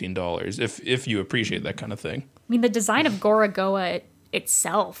worth $15 if you appreciate that kind of thing. I mean, the design of Gorogoa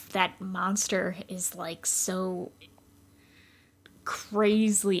itself, that monster is so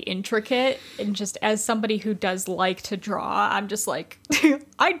crazily intricate, and just as somebody who does like to draw, I'm just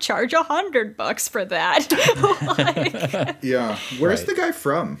I'd charge $100 for that. Yeah. Where's Right. the guy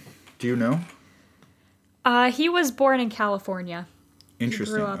from? Do you know? He was born in California.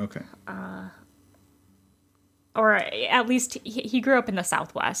 Interesting. up- Okay. Or at least he grew up in the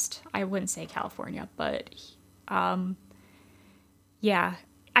Southwest. I wouldn't say California, but yeah.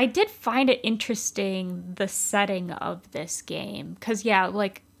 I did find it interesting, the setting of this game. Because,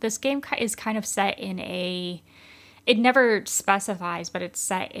 this game is kind of set in it never specifies, but it's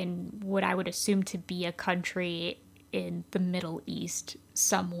set in what I would assume to be a country in the Middle East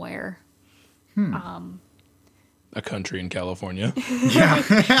somewhere. A country in California.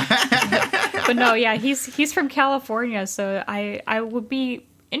 But no, yeah, he's from California, so I would be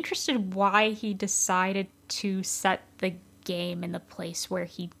interested why he decided to set the game in the place where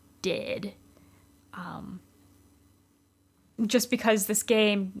he did. Just because this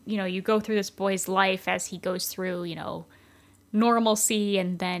game, you go through this boy's life as he goes through, normalcy,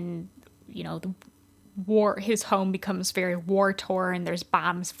 and then, the war, his home becomes very war torn. There's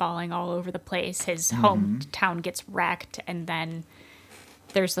bombs falling all over the place. His hometown gets wrecked, and then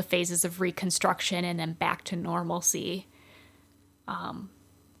there's the phases of reconstruction and then back to normalcy.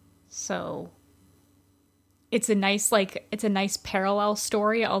 So it's a nice parallel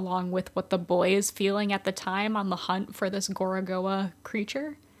story along with what the boy is feeling at the time on the hunt for this Gorogoa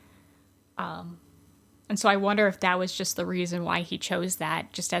creature. And so I wonder if that was just the reason why he chose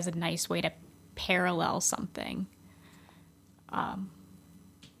that, just as a nice way to parallel something.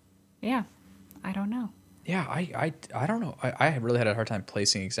 Yeah, I don't know. Yeah, I don't know. I really had a hard time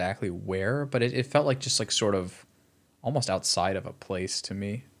placing exactly where, but it felt like just like sort of almost outside of a place to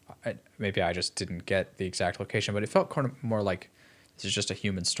me. Maybe I just didn't get the exact location, but it felt kind of more like this is just a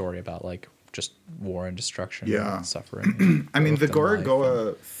human story about like just war and destruction and suffering. I mean, the growth and life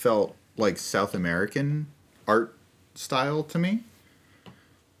Gorogoa felt like South American art style to me.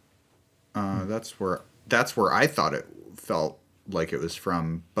 That's where I thought it felt like it was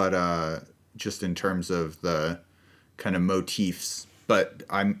from, but just in terms of the kind of motifs. But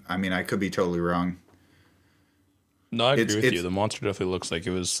I mean, I could be totally wrong. No, I agree with you. The monster definitely looks like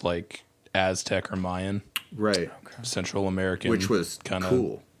it was like Aztec or Mayan, Right. Central American, Which was kind of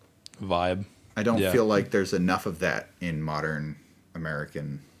cool. vibe. I don't feel like there's enough of that in modern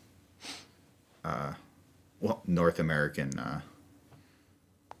American, North American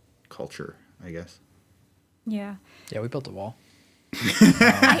culture, I guess. Yeah. Yeah, we built a wall.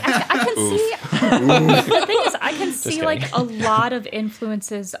 I can see the thing is I can see kidding. like a lot of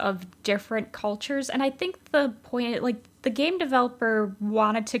influences of different cultures, and I think the point, like, the game developer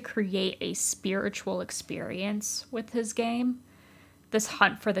wanted to create a spiritual experience with his game. This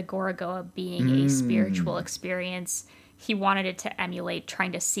hunt for the Gorogoa being a spiritual experience, he wanted it to emulate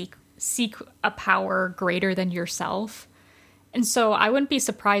trying to seek a power greater than yourself. And so I wouldn't be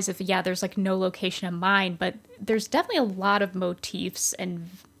surprised if, there's like no location in mind, but there's definitely a lot of motifs and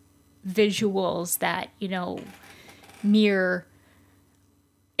visuals that, mirror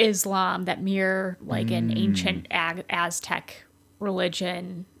Islam, that mirror like an ancient Aztec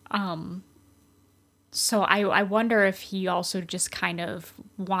religion. So I wonder if he also just kind of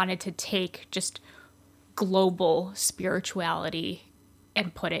wanted to take just global spirituality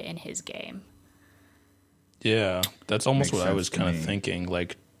and put it in his game. Yeah, that's almost Makes what I sense was to kind of me. thinking.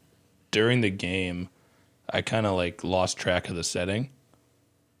 Like during the game, I kind of like lost track of the setting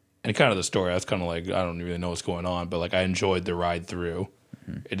and kind of the story. I was kind of like, I don't really know what's going on, but like I enjoyed the ride through.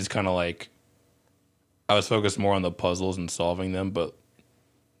 It just kind of like I was focused more on the puzzles and solving them, but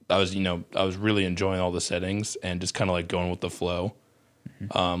I was really enjoying all the settings and just kind of like going with the flow.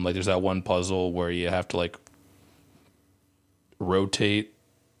 Like there's that one puzzle where you have to like rotate.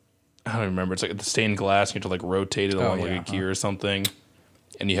 I don't remember. It's like the stained glass. You have to like rotate it along like a gear or something,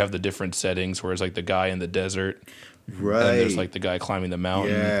 and you have the different settings. Where it's like the guy in the desert, Right. and there's like the guy climbing the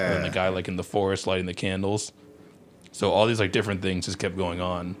mountain, and then the guy like in the forest lighting the candles. So all these like different things just kept going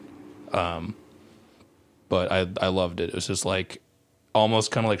on, but I loved it. It was just like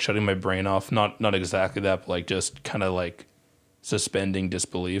almost kind of like shutting my brain off. Not exactly that, but like just kind of like suspending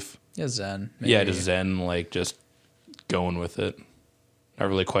disbelief. Yeah, Zen. Yeah, just zen, like just going with it. Not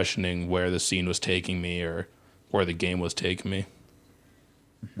really questioning where the scene was taking me or where the game was taking me.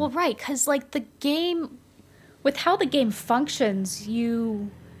 Well, right, because like the game, with how the game functions,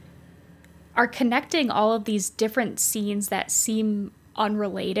 you are connecting all of these different scenes that seem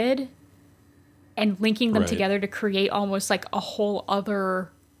unrelated and linking them Right. together to create almost like a whole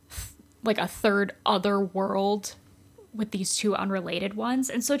other, like a third other world with these two unrelated ones.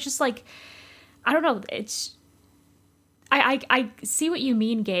 And so it's just like, I don't know, it's... I see what you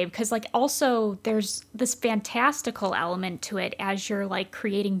mean, Gabe, because like also there's this fantastical element to it as you're like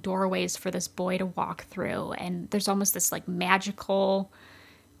creating doorways for this boy to walk through, and there's almost this like magical,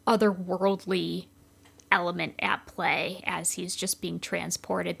 otherworldly element at play as he's just being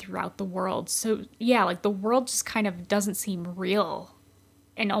transported throughout the world. So yeah, like the world just kind of doesn't seem real,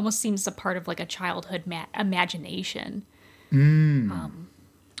 and almost seems a part of like a childhood imagination.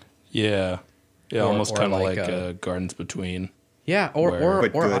 Yeah. Yeah, Or- almost or kind of like like Gardens Between. Yeah,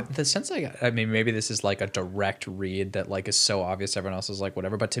 But good. the sense I got, I mean, maybe this is like a direct read that like is so obvious everyone else is like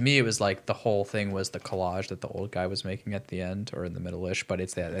whatever, but to me it was like the whole thing was the collage that the old guy was making at the end or in the middle-ish, but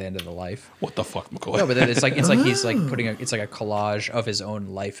it's at the end of the life. What the fuck, McCoy? No, but then it's like he's like it's like a collage of his own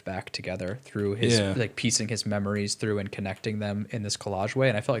life back together through his like piecing his memories through and connecting them in this collage way,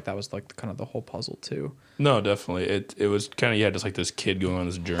 and I felt like that was like kind of the whole puzzle too. No, definitely. It was kind of just like this kid going on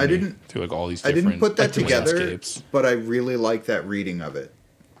this journey through like all these I different didn't put that together, landscapes. but I really like that reading of it.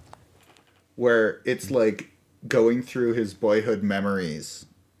 Where it's like going through his boyhood memories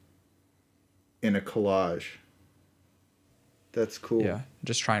in a collage. That's cool. Yeah,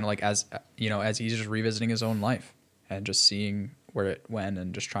 just trying to like as he's just revisiting his own life and just seeing where it went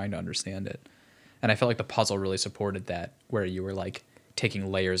and just trying to understand it. And I felt like the puzzle really supported that, where you were like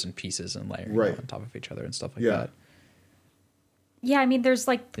taking layers and pieces and layering Right. on top of each other and stuff like Yeah. that. Yeah, I mean, there's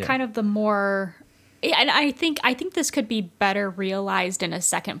like Yeah. kind of the more And I think this could be better realized in a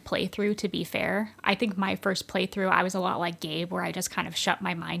second playthrough, to be fair. I think my first playthrough, I was a lot like Gabe, where I just kind of shut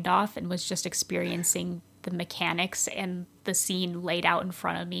my mind off and was just experiencing the mechanics and the scene laid out in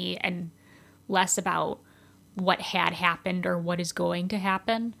front of me, and less about what had happened or what is going to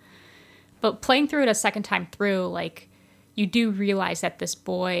happen. But playing through it a second time through, like, you do realize that this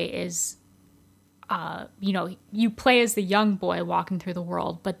boy is, you play as the young boy walking through the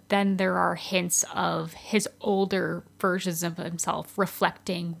world, but then there are hints of his older versions of himself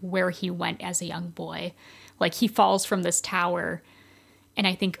reflecting where he went as a young boy. Like, he falls from this tower, and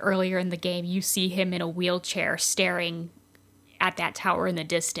I think earlier in the game you see him in a wheelchair staring at that tower in the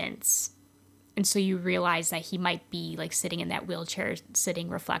distance. And so you realize that he might be, like, sitting in that wheelchair,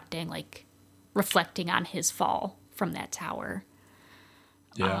 reflecting on his fall from that tower.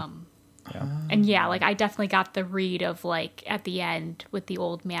 Yeah. And yeah, like, I definitely got the read of, like, at the end with the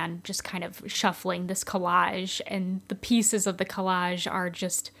old man just kind of shuffling this collage, and the pieces of the collage are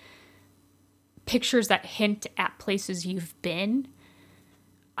just pictures that hint at places you've been.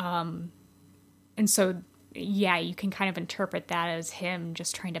 And so, yeah, you can kind of interpret that as him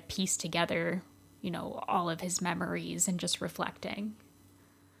just trying to piece together, all of his memories and just reflecting.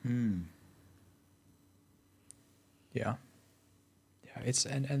 Yeah. Yeah, it's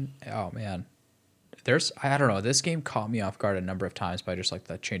and oh man. I don't know, this game caught me off guard a number of times by just like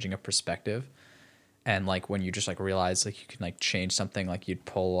the changing of perspective. And like when you just like realize like you can like change something, like you'd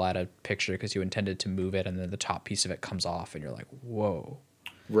pull out a picture because you intended to move it, and then the top piece of it comes off and you're like, whoa.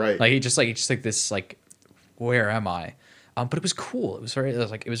 Right. Like it's just like this like, where am I? But it was cool. It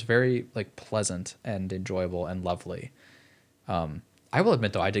was very like pleasant and enjoyable and lovely. I will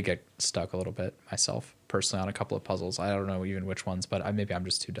admit though, I did get stuck a little bit myself personally on a couple of puzzles. I don't know even which ones, but maybe I'm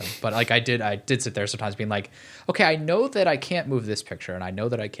just too dumb. But like I did sit there sometimes being like, okay, I know that I can't move this picture, and I know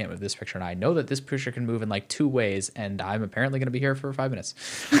that I can't move this picture, and I know that this picture can move in like 2 ways, and I'm apparently going to be here for 5 minutes.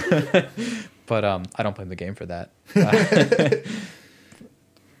 But I don't blame the game for that.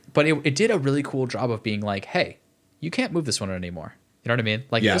 But it did a really cool job of being like, hey, you can't move this one anymore. You know what I mean?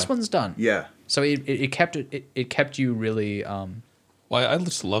 Like this one's done. Yeah. So it kept you really. Well, I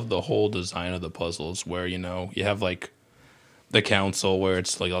just love the whole design of the puzzles where, you have like the council where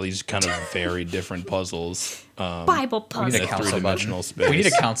it's like all these kind of very different puzzles. Bible We need puzzle. a council three-dimensional button. space. We need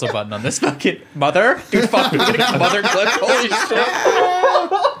a council button on this fucking mother. Dude, fuck, we need a mother clip. Holy shit.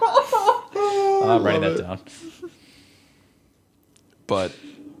 I'm writing that down. But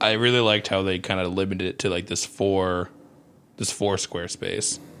I really liked how they kind of limited it to like this four square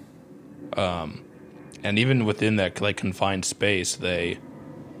space. And even within that like confined space, they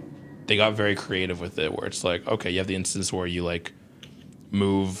got very creative with it, where it's like, okay, you have the instance where you like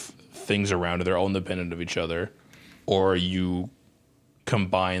move things around and they're all independent of each other, or you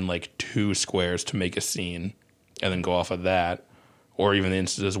combine like 2 squares to make a scene and then go off of that, or even the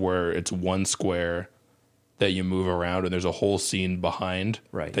instances where it's 1 square that you move around and there's a whole scene behind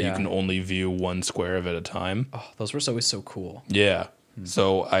that you can only view 1 square of at a time. Oh, those were always so cool. Yeah.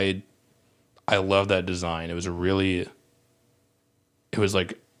 So I love that design. It was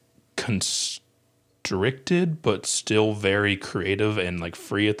like constricted, but still very creative and like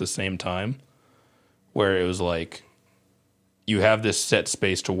free at the same time, where it was like, you have this set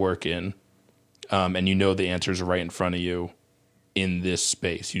space to work in, and the answers are right in front of you in this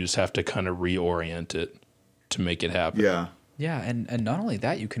space. You just have to kind of reorient it to make it happen. Yeah. Yeah, and not only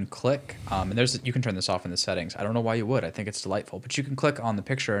that, you can click, and you can turn this off in the settings. I don't know why you would. I think it's delightful, but you can click on the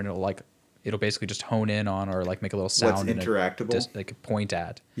picture and it'll basically just hone in on or like make a little sound. What's interactable? Like point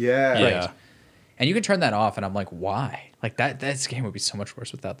at. Yeah. Yeah. Right. And you can turn that off, and I'm like, why? Like this game would be so much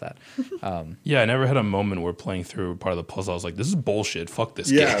worse without that. Yeah, I never had a moment where playing through part of the puzzle I was like, this is bullshit. Fuck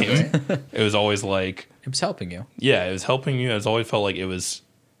this Yeah, game. It was always like, It was helping you. yeah, it was helping you. It always felt like it was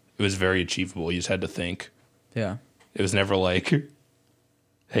very achievable. You just had to think. Yeah. It was never like,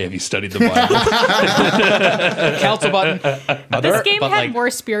 hey, have you studied the Bible? Council button. Mother, This game but, had like, more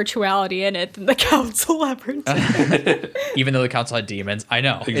spirituality in it than the council ever did. even though the council had demons. I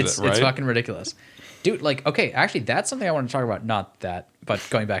know. It's Right? fucking ridiculous. Dude, like, okay, actually, that's something I want to talk about. Not that, but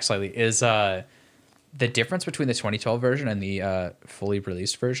going back slightly, is the difference between the 2012 version and the fully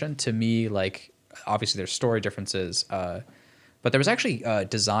released version. To me, like, obviously there's story differences, but there was actually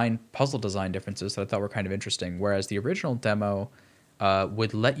puzzle design differences that I thought were kind of interesting. Whereas the original demo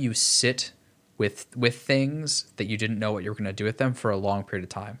would let you sit with things that you didn't know what you were going to do with them for a long period of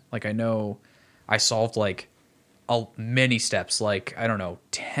time. Like, I know I solved like many steps, like, I don't know,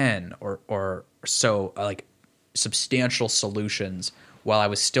 10 or so, like substantial solutions while I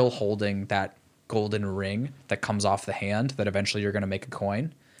was still holding that golden ring that comes off the hand that eventually you're going to make a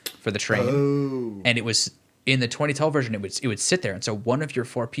coin. for the train. Oh. And it was in the 2012 version, it would sit there. And so one of your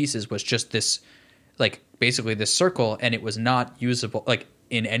 4 pieces was just this, like basically this circle, and it was not usable like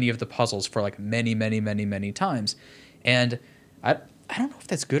in any of the puzzles for like many, many, many, many times. And I don't know if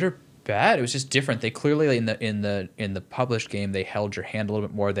that's good or bad. It was just different. They clearly in the published game, they held your hand a little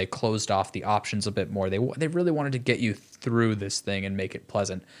bit more. They closed off the options a bit more. They really wanted to get you through this thing and make it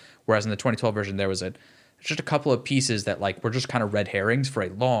pleasant. Whereas in the 2012 version, there was just a couple of pieces that like were just kind of red herrings for a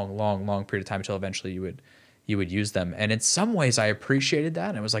long, long, long period of time until eventually you would use them. And in some ways I appreciated that.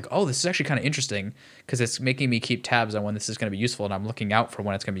 And it was like, oh, this is actually kind of interesting because it's making me keep tabs on when this is going to be useful, and I'm looking out for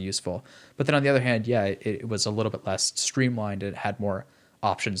when it's going to be useful. But then on the other hand, yeah, it was a little bit less streamlined, and it had more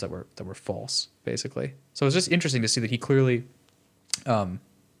options that were false, basically. So it was just interesting to see that he clearly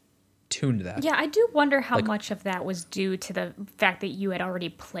tuned that. Yeah, I do wonder how much of that was due to the fact that you had already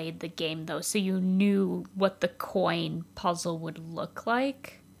played the game, though, so you knew what the coin puzzle would look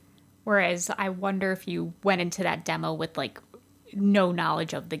like. Whereas I wonder if you went into that demo with, like, no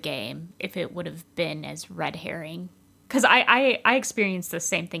knowledge of the game, if it would have been as red herring. Because I experienced the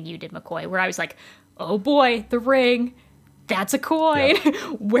same thing you did, McCoy, where I was like, oh boy, the ring, that's a coin. Yeah.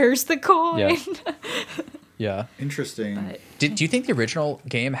 Where's the coin? Yeah. Yeah. Interesting. But, do you think the original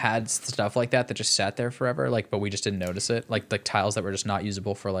game had stuff like that just sat there forever, like, but we just didn't notice it, like tiles that were just not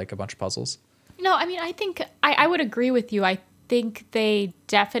usable for like a bunch of puzzles? No, I mean, I think I would agree with you. I think they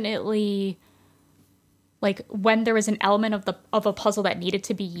definitely, like, when there was an element of a puzzle that needed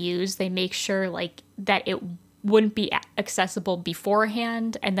to be used, they make sure like that it wouldn't be accessible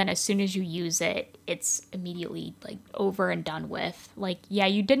beforehand, and then as soon as you use it, it's immediately like over and done with. Like, yeah,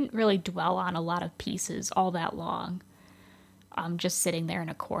 you didn't really dwell on a lot of pieces all that long, just sitting there in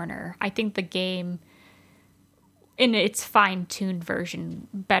a corner. I think the game, in its fine-tuned version,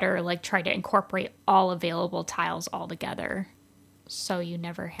 better like try to incorporate all available tiles all together, so you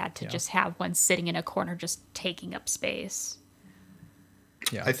never had to just have one sitting in a corner just taking up space.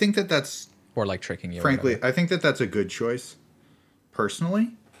 Yeah, I think that's, or like tricking you. frankly, I think that's a good choice,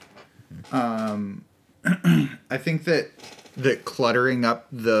 personally. I think that cluttering up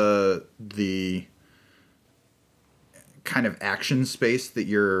the kind of action space that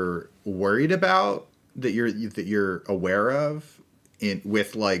you're worried about, that you're aware of,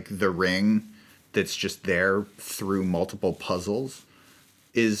 with like the ring that's just there through multiple puzzles,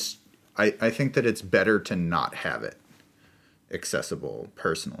 is I think that it's better to not have it accessible,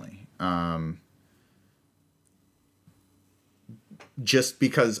 personally. Just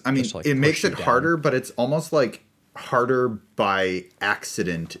because, I mean, like it makes it down. harder, but it's almost like harder by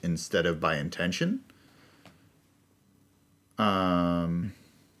accident instead of by intention.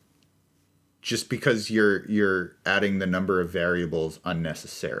 Just because you're adding the number of variables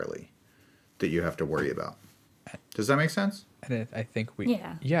unnecessarily that you have to worry about. Does that make sense? And I think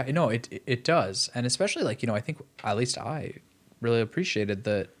it does. And especially like, I think at least I really appreciated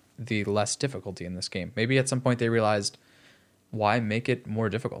the less difficulty in this game. Maybe at some point they realized, why make it more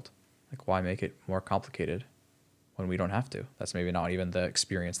difficult? Like, why make it more complicated when we don't have to? That's maybe not even the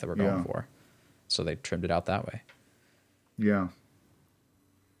experience that we're going for. So they trimmed it out that way. Yeah.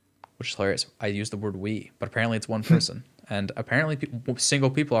 Which is hilarious. I used the word we, but apparently it's one person. And apparently single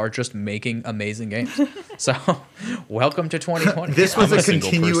people are just making amazing games. So welcome to 2020. This was I'm a single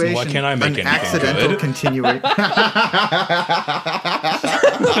person. continuation. Why can't I make an anything accidental good? continuation.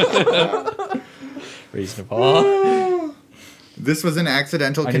 Reasonable. This was an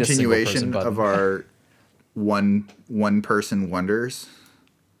accidental I need a single person continuation button. of our one person wonders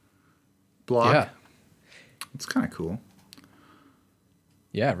blog. Yeah. It's kind of cool.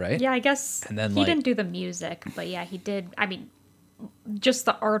 Yeah, right? Yeah, I guess And then, he like- didn't do the music, but yeah, he did. I mean, just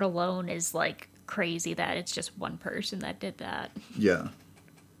the art alone is like crazy that it's just one person that did that. Yeah.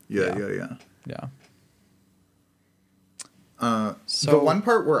 Yeah. So The one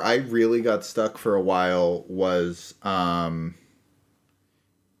part where I really got stuck for a while was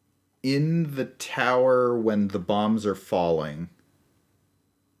in the tower when the bombs are falling,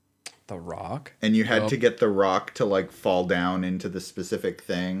 The Rock. and you had Yup. to get the rock to like fall down into the specific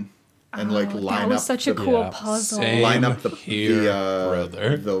thing, and like line that up was such a the, cool Yeah, puzzle. same. line up the Here,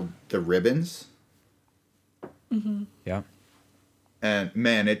 brother. the ribbons. Yeah. And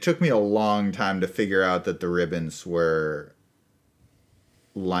man, it took me a long time to figure out that the ribbons were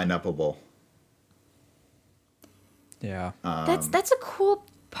line-upable. Yeah. That's a cool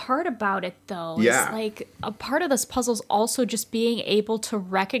part about it, though. Yeah. It's like a part of this puzzle is also just being able to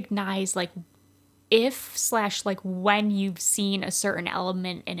recognize like if / like when you've seen a certain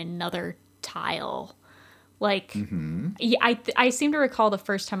element in another tile, Like, yeah, I seem to recall the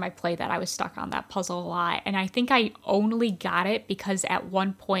first time I played that I was stuck on that puzzle a lot, and I think I only got it because at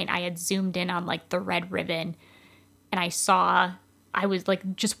one point I had zoomed in on like the red ribbon, and I was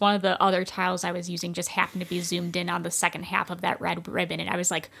like, just one of the other tiles I was using just happened to be zoomed in on the second half of that red ribbon, and I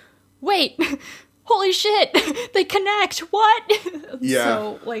was like, wait, holy shit, they connect, what? Yeah.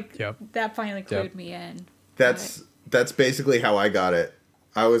 So like Yep. that finally clued Yep. me in. That's basically how I got it.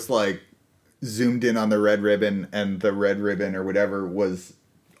 I was like zoomed in on the red ribbon, and the red ribbon or whatever was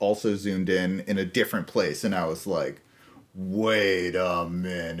also zoomed in a different place, and I was like, wait a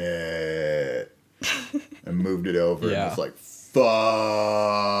minute. And moved it over and Yeah. was like,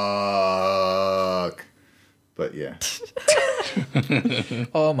 fuck. But yeah.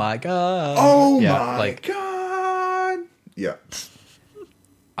 Oh my god. Oh Yeah, my like, god. Yeah.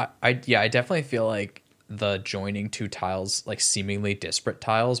 I definitely feel like the joining two tiles, like seemingly disparate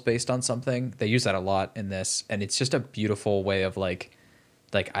tiles based on something, they use that a lot in this, and it's just a beautiful way of like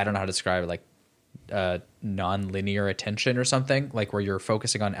I don't know how to describe it, like non-linear attention or something, like where you're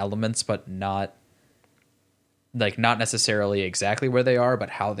focusing on elements but not necessarily exactly where they are, but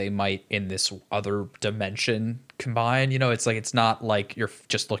how they might in this other dimension combine. You know, it's like, it's not like you're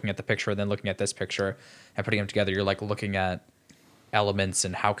just looking at the picture and then looking at this picture and putting them together. You're like looking at elements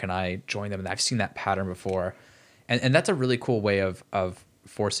and how can I join them. And I've seen that pattern before. And that's a really cool way of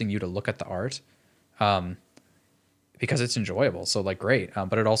forcing you to look at the art, because it's enjoyable. So like, great.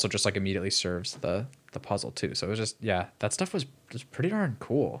 But it also just like immediately serves the puzzle too. So it was just, yeah, that stuff was just pretty darn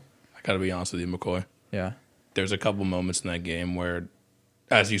cool. I gotta be honest with you, McCoy. Yeah. There's a couple moments in that game where,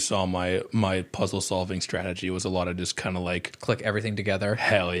 as you saw, my puzzle solving strategy was a lot of just kind of like, Click everything together.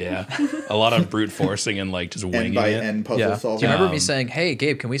 hell yeah, a lot of brute forcing and like just End winging by it. end puzzle Yeah. solving. Do you remember me saying, "Hey,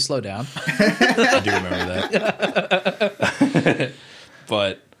 Gabe, can we slow down?" I do remember that.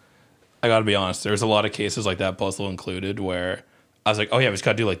 But I gotta be honest, there's a lot of cases like that puzzle included where I was like, oh yeah, we just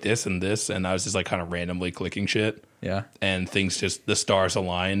gotta do like this and this, and I was just like kind of randomly clicking shit, Yeah. and things just, the stars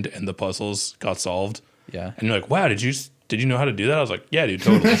aligned and the puzzles got solved. Yeah. And you're like, wow, did you know how to do that? I was like, yeah, dude,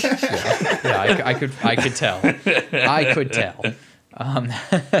 totally. Yeah, I could tell. I could tell.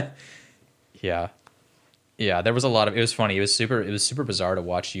 Yeah. Yeah, there was a lot of, it was funny. It was super bizarre to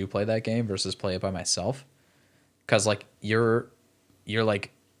watch you play that game versus play it by myself. Cuz like you're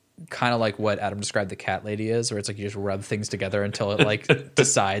like kind of like what Adam described the cat lady is, where it's like you just rub things together until it like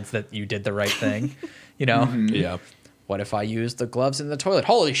decides that you did the right thing, you know? Yeah. What if I use the gloves in the toilet?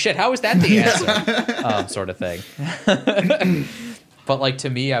 Holy shit, how is that the answer? Sort of thing. But like, to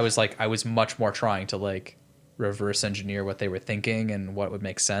me, I was much more trying to like reverse engineer what they were thinking and what would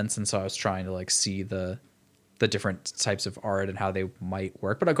make sense. And so I was trying to like see the different types of art and how they might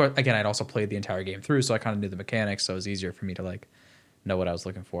work. But of course, again, I'd also played the entire game through, so I kind of knew the mechanics, so it was easier for me to like know what I was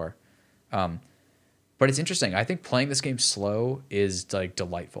looking for. But it's interesting. I think playing this game slow is like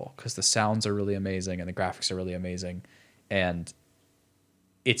delightful because the sounds are really amazing and the graphics are really amazing. And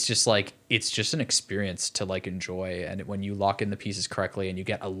it's just like, it's just an experience to like enjoy. And when you lock in the pieces correctly and you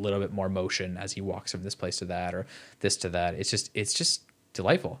get a little bit more motion as he walks from this place to that or this to that, it's just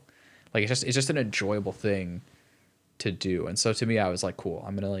delightful. Like it's just an enjoyable thing to do. And so to me, I was like, cool,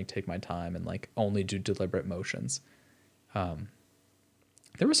 I'm going to like take my time and like only do deliberate motions.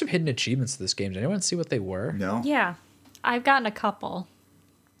 There were some hidden achievements to this game. Did anyone see what they were? No. Yeah, I've gotten a couple,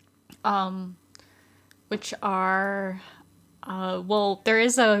 which are, well, there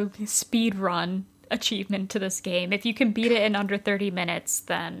is a speed run achievement to this game. If you can beat it in under 30 minutes,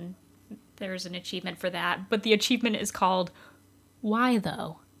 then there's an achievement for that. But the achievement is called "Why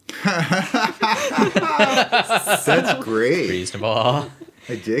Though?" That's great. Reasonable.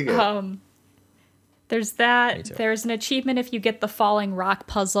 I dig it. There's Me that. too. There's an achievement if you get the falling rock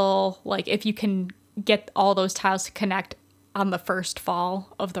puzzle. Like if you can get all those tiles to connect on the first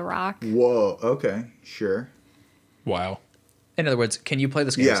fall of the rock. Whoa. Okay. Sure. Wow. In other words, can you play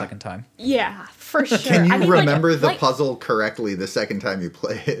this game Yeah. a second time? Yeah, for sure. Can you I mean, remember the like- puzzle correctly the second time you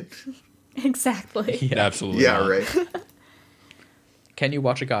play it? Exactly. Absolutely. Yeah, not. right. Can you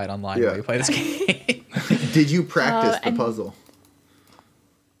watch a guide online Yeah. while you play this game? Did you practice the and- puzzle?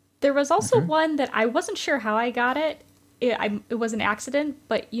 There was also Mm-hmm. one that I wasn't sure how I got it. It was an accident,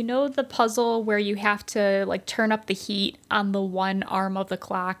 but you know the puzzle where you have to like turn up the heat on the one arm of the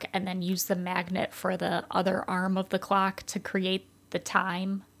clock and then use the magnet for the other arm of the clock to create the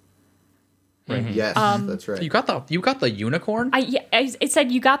time. Yes, that's right. you got the unicorn? It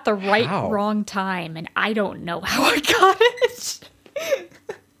said you got the right How? wrong time, and I don't know how I got it.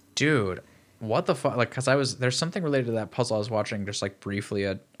 Dude, what the fuck? Like, cause there's something related to that puzzle I was watching just like briefly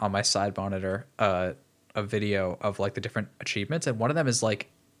on my side monitor, a video of like the different achievements, and one of them is like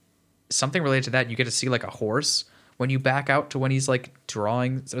something related to that. You get to see like a horse when you back out to when he's like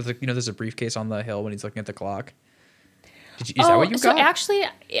drawing. So like, there's a briefcase on the hill when he's looking at the clock. Is that what you got? So actually,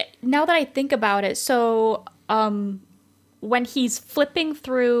 now that I think about it, so when he's flipping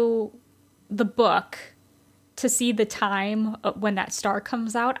through the book to see the time when that star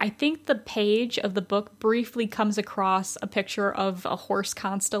comes out, I think the page of the book briefly comes across a picture of a horse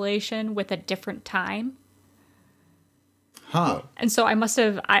constellation with a different time. Huh. And so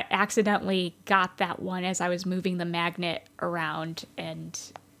I accidentally got that one as I was moving the magnet around, and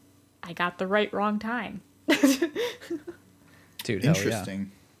I got the wrong time. Dude, hell yeah.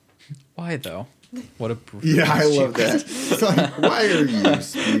 Interesting. Why though? What a Yeah, I love that. It's like, why are you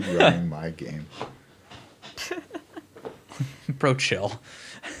speedrunning my game? Bro, chill.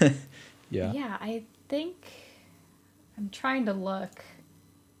 Yeah. Yeah, I think I'm trying to look.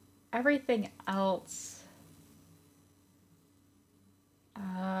 Everything else,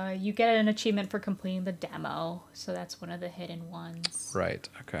 you get an achievement for completing the demo, so that's one of the hidden ones. Right.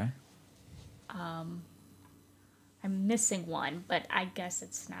 Okay. I'm missing one, but I guess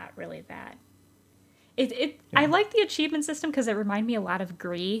it's not really that. I like the achievement system because it reminded me a lot of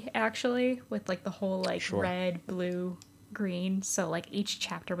Gris, actually, with like the whole like Sure. red, blue, green. So like each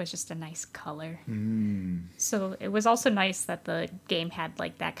chapter was just a nice color. So it was also nice that the game had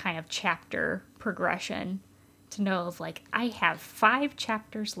like that kind of chapter progression to know of like, I have 5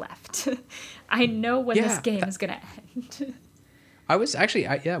 chapters left. I know when this game is going to end. I was actually,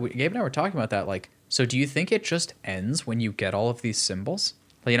 Gabe and I were talking about that. Like, so do you think it just ends when you get all of these symbols?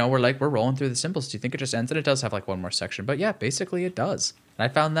 Like, you know, we're rolling through the symbols. Do you think it just ends? And it does have like one more section, but yeah, basically it does. And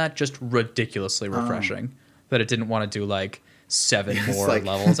I found that just ridiculously refreshing that it didn't want to do like 7 more like-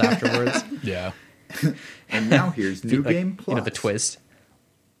 levels afterwards. Yeah. And now here's New Like, Game Plus. You know, the twist.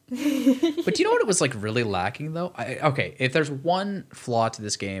 But do you know what it was like really lacking though? Okay, if there's one flaw to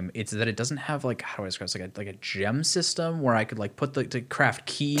this game, it's that it doesn't have like, how do I describe it? Like a gem system where I could like put to craft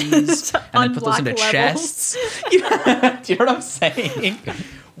keys and then put those into unlock levels. chests. Do you know what I'm saying?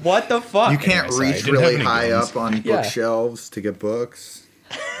 What the fuck? You can't Anyway, sorry. reach didn't have really any high guns. up on Yeah. bookshelves to get books.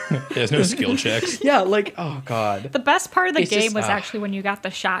 There's no skill checks. Yeah, like, oh god. The best part of the It's game just, was actually when you got the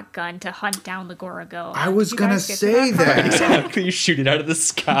shotgun to hunt down the Goragoa. I was Did you gonna guys get to say part? that. Exactly, you shoot it out of the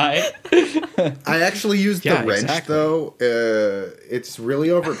sky. I actually used Yeah, the wrench exactly. though. It's really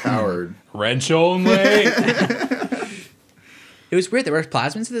overpowered. Wrench only. It was weird. There were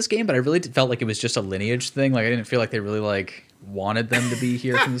plasmids in this game, but I really felt like it was just a lineage thing. Like I didn't feel like they really like wanted them to be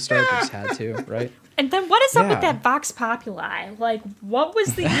here from the start. They just had to, right? And then what is up with Yeah. that Vox Populi? Like, what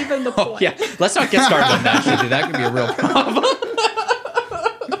was even the point? Oh yeah, let's not get started on that. Shit, dude. That could be a real problem.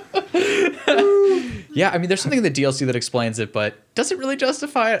 Yeah, I mean, there's something in the DLC that explains it, but does it really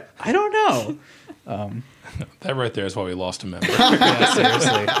justify it? I don't know. That right there is why we lost a member. Yeah,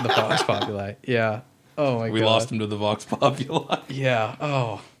 seriously, the Vox Populi. Yeah. Oh my god. We lost him to the Vox Populi. Yeah.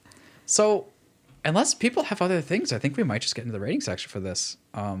 Oh. So, unless people have other things, I think we might just get into the rating section for this.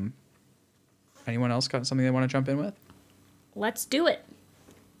 Anyone else got something they want to jump in with? Let's do it.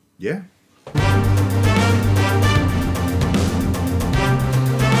 Yeah.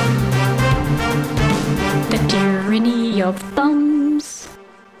 The tyranny of thumbs.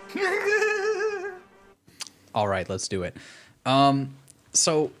 All right, let's do it.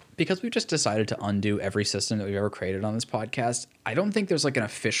 So because we've just decided to undo every system that we've ever created on this podcast, I don't think there's like an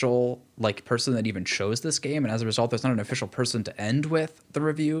official like person that even chose this game, and as a result, there's not an official person to end with the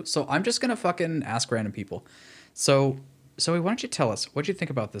review. So I'm just gonna fucking ask random people. So Zoe, why don't you tell us what you think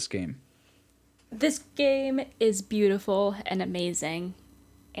about this game? This game is beautiful and amazing,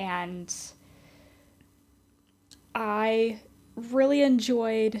 and I really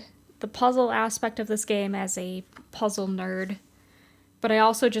enjoyed the puzzle aspect of this game as a puzzle nerd, but I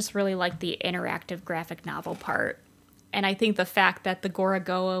also just really like the interactive graphic novel part. And I think the fact that the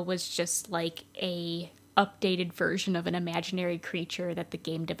Goragoa was just like a updated version of an imaginary creature that the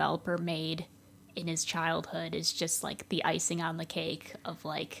game developer made in his childhood is just like the icing on the cake of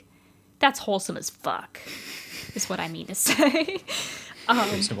like, that's wholesome as fuck, is what I mean to say.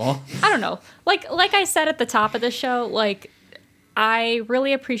 Reasonable. I don't know. Like I said at the top of the show, like I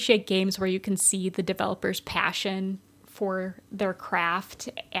really appreciate games where you can see the developer's passion for their craft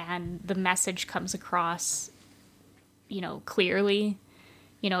and the message comes across, you know, clearly.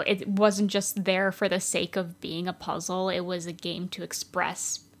 You know, it wasn't just there for the sake of being a puzzle. It was a game to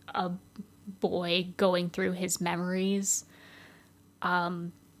express a boy going through his memories.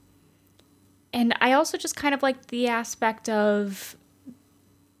 And I also just kind of like the aspect of,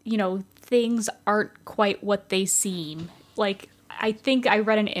 you know, things aren't quite what they seem. Like, I think I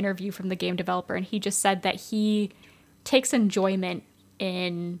read an interview from the game developer and he just said that he takes enjoyment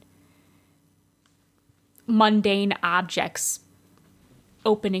in mundane objects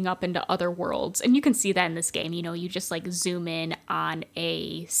opening up into other worlds. And you can see that in this game. You know, you just like zoom in on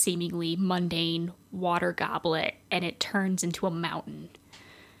a seemingly mundane water goblet and it turns into a mountain.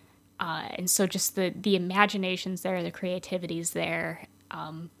 And so just the imagination's there, the creativity's there.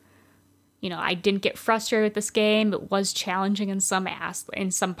 You know, I didn't get frustrated with this game. It was challenging in some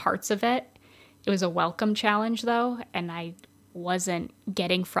parts of it. It was a welcome challenge, though, and I wasn't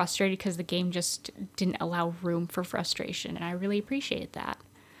getting frustrated because the game just didn't allow room for frustration, and I really appreciate that.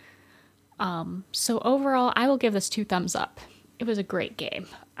 So overall, I will give this 2 thumbs up. It was a great game.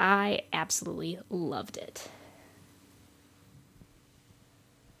 I absolutely loved it.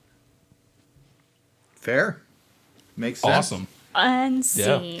 Fair. Makes sense. Awesome.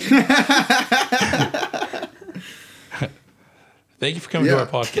 Unseen. Thank you for coming to our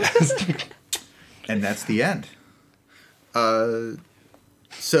podcast. And that's the end. So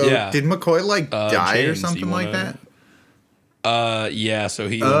Yeah. did McCoy like die or James, something you like wanna- that? Yeah, so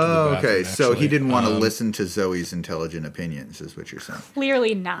he went to the Oh, bathroom, okay. So he actually. didn't want to listen to Zoe's intelligent opinions, is what you're saying.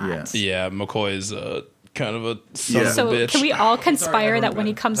 Clearly not. Yeah. Yeah, McCoy's kind of a son Yeah. of So a bitch. can we all conspire that when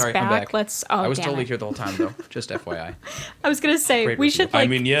he back. comes Sorry, I'm back, let's... Oh, I was damn totally it. here the whole time, though. Just FYI. I was going to say, Great we review. should like... I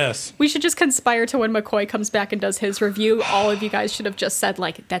mean, yes. We should just conspire to when McCoy comes back and does his review. All of you guys should have just said,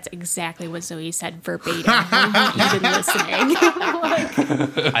 like, that's exactly what Zoe said verbatim. Were you even listening?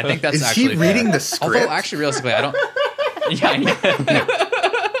 I think that's Is actually he reading fair. the script? Although, actually, realistically, I don't...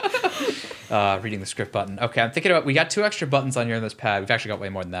 Reading the script button. Okay, I'm thinking about... We got 2 extra buttons on here on this pad. We've actually got way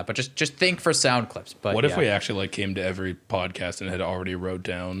more than that, but just think for sound clips. But What if yeah. we actually like came to every podcast and had already wrote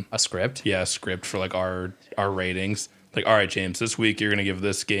down A script? a script for like our ratings? Like, all right, James, this week you're gonna give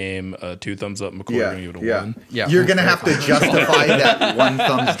this game a 2 thumbs up. McCoy, you're gonna give it a 1. Yeah. You're going to have to justify that 1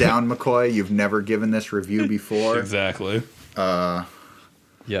 thumbs down, McCoy. You've never given this review before. Exactly.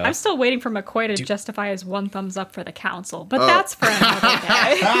 Yeah. I'm still waiting for McCoy to justify his 1 thumbs up for the council, but that's for another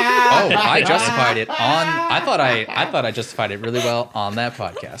day. Oh, I justified it on... I thought I justified it really well on that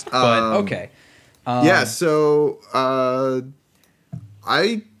podcast. But, okay. Yeah, so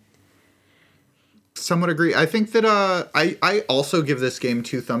I somewhat agree. I think that I also give this game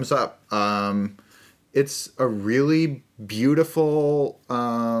 2 thumbs up. It's a really beautiful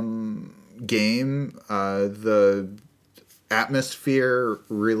game. The atmosphere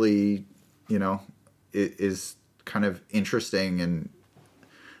really, is kind of interesting, and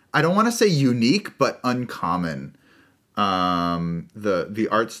I don't want to say unique, but uncommon. The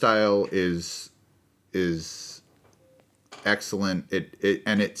art style is excellent.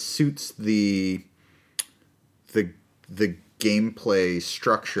 It suits the gameplay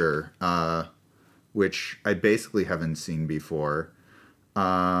structure, which I basically haven't seen before.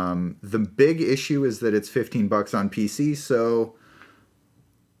 The big issue is that it's $15 on PC, so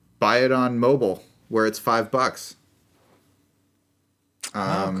buy it on mobile where it's $5.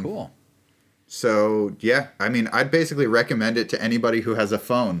 Cool. So yeah, I mean, I'd basically recommend it to anybody who has a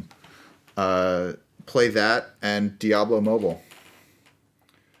phone. Play that and Diablo Mobile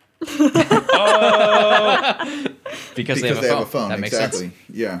Because they have a phone. That makes exactly. sense.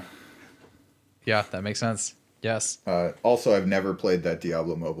 Yeah. Yeah, that makes sense. Yes. Also, I've never played that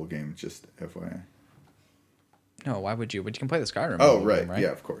Diablo Mobile game. Just FYI. No, why would you? But you can play the Skyrim Oh, mobile right. game, right?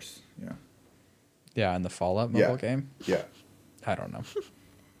 Yeah, of course. Yeah. Yeah, and the Fallout mobile Yeah. game? Yeah. I don't know.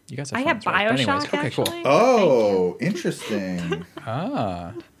 You guys have I have phones, right? But Bioshock, anyways, okay, actually. cool. Oh, interesting.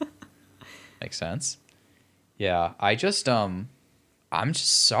 Ah. Makes sense. Yeah, I'm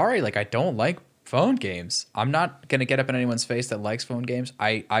just sorry. Like, I don't like phone games. I'm not going to get up in anyone's face that likes phone games.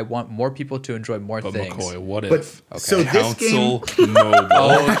 I want more people to enjoy more But things. McCoy, what But if so this game, Council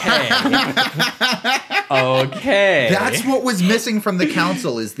Mobile? Okay. that's what was missing from the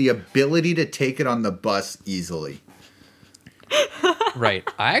council is the ability to take it on the bus easily. Right.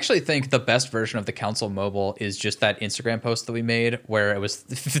 I actually think the best version of the Council Mobile is just that Instagram post that we made where it was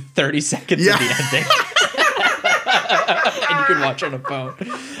 30 seconds Yeah. of the ending. And you can watch on a phone.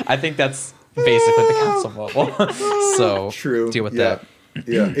 I think that's basically the Council Mobile. So True. deal with yeah. that.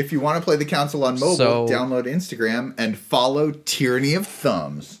 Yeah. If you want to play the council on mobile, So- download Instagram and follow Tyranny of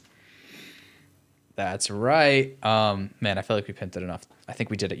Thumbs. That's right. Man, I feel like we pimped it enough. I think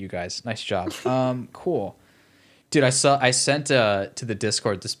we did it, you guys. Nice job. Cool. Dude, I sent to the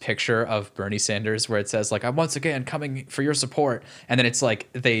Discord this picture of Bernie Sanders where it says like, I'm once again coming for your support. And then it's like,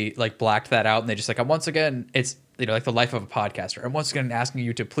 they like blacked that out and they just like, I'm once again, it's, like the life of a podcaster. I'm once again asking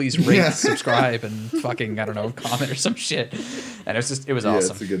you to please rate, Yeah. subscribe, and fucking, I don't know, comment or some shit. And it was Yeah,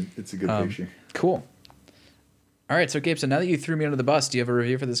 awesome. it's a good picture. Cool. All right. So Gabe, so now that you threw me under the bus, do you have a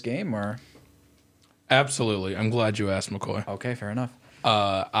review for this game or? Absolutely. I'm glad you asked, McCoy. Okay, fair enough.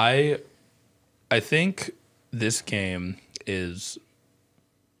 I think this game is.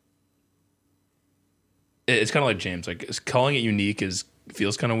 It's kind of like James. Like calling it unique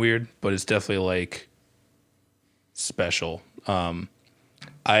feels kind of weird, but it's definitely like special.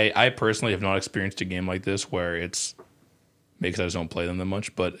 I personally have not experienced a game like this where it's because I just don't play them that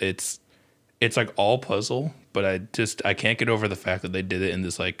much, but it's like all puzzle, but I can't get over the fact that they did it in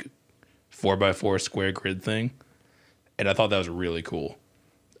this like 4x4 square grid thing, and I thought that was really cool.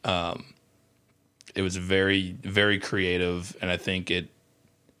 It was very, very creative, and I think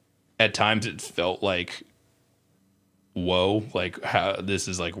at times it felt like, whoa, like how this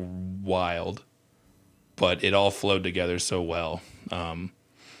is like wild, but it all flowed together so well.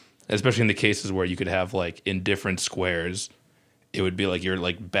 Especially in the cases where you could have like in different squares, it would be like you're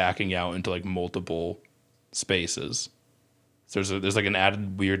like backing out into like multiple spaces. So there's like an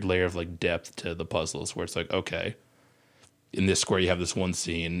added weird layer of like depth to the puzzles where it's like, okay, in this square you have this one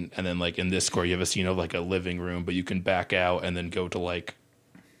scene, and then like in this square you have a scene of like a living room, but you can back out and then go to like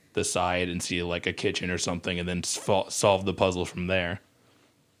the side and see like a kitchen or something, and then solve the puzzle from there.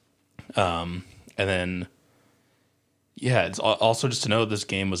 And then, yeah, it's also just to know this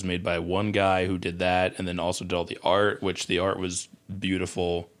game was made by one guy who did that, and then also did all the art, which the art was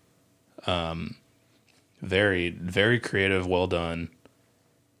beautiful. Very, very creative, well done.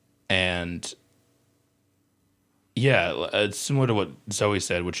 And yeah, it's similar to what Zoe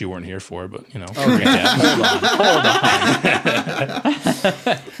said, which you weren't here for, but you know. Hold on.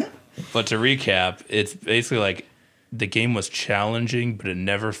 But to recap, it's basically like the game was challenging, but it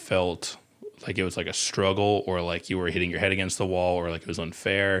never felt like it was like a struggle or like you were hitting your head against the wall or like it was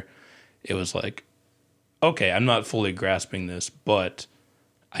unfair. It was like, okay, I'm not fully grasping this, but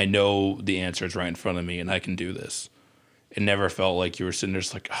I know the answer is right in front of me and I can do this. It never felt like you were sitting there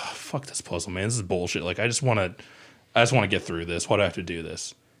just like, oh, fuck this puzzle, man. This is bullshit. Like, I just want to get through this. Why do I have to do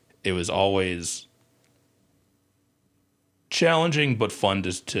this? It was always challenging but fun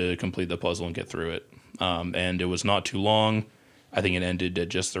to complete the puzzle and get through it. And it was not too long. I think it ended at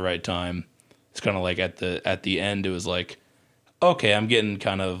just the right time. It's kind of like at the end, it was like, okay, I'm getting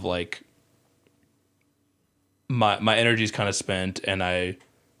kind of like my energy's kind of spent, and I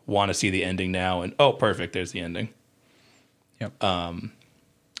want to see the ending now. And oh, perfect, there's the ending. Yep. And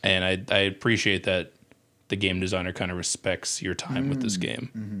I appreciate that the game designer kind of respects your time with this game.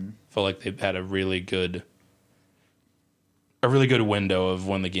 Mm-hmm. I feel like they've had a really good window of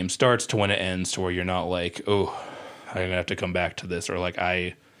when the game starts to when it ends, to where you're not like, oh, I'm gonna have to come back to this, or like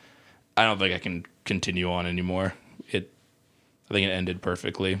I don't think I can continue on anymore. I think it ended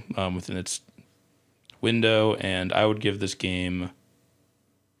perfectly within its window, and I would give this game,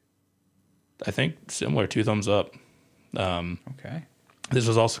 I think, similar 2 thumbs up. Okay. This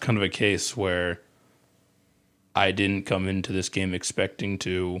was also kind of a case where I didn't come into this game expecting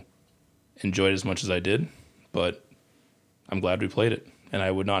to enjoy it as much as I did, but I'm glad we played it. And I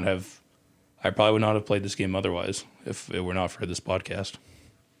probably would not have played this game otherwise if it were not for this podcast.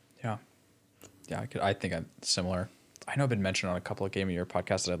 Yeah. Yeah, I think I'm similar. I know I've been mentioned on a couple of Game of Year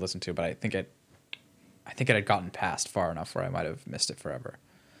podcasts that I've listened to, but I think it had gotten past far enough where I might have missed it forever.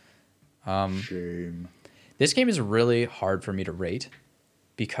 Shame. This game is really hard for me to rate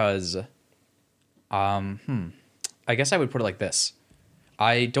because, I guess I would put it like this.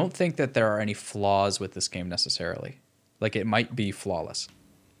 I don't think that there are any flaws with this game necessarily. Like, it might be flawless,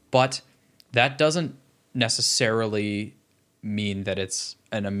 but that doesn't necessarily mean that it's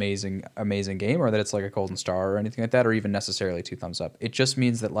an amazing game, or that it's like a golden star or anything like that, or even necessarily 2 thumbs up. It just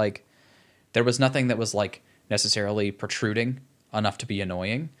means that like there was nothing that was like necessarily protruding enough to be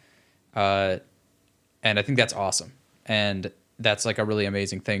annoying. And I think that's awesome. And that's like a really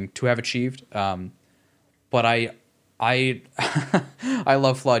amazing thing to have achieved. But I I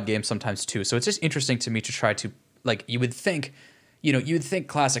love flawed games sometimes too. So it's just interesting to me to try to, like, you would think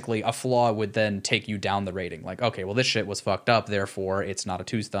classically a flaw would then take you down the rating. Like, okay, well, this shit was fucked up, therefore it's not a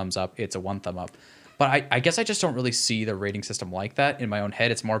 2 thumbs up, it's a 1 thumb up. But I guess I just don't really see the rating system like that in my own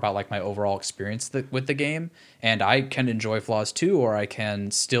head. It's more about like my overall experience with the game. And I can enjoy flaws too, or I can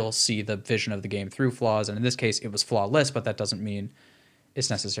still see the vision of the game through flaws. And in this case, it was flawless, but that doesn't mean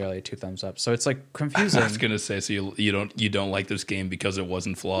it's necessarily a 2 thumbs up. So it's like confusing. I was gonna say, so you don't like this game because it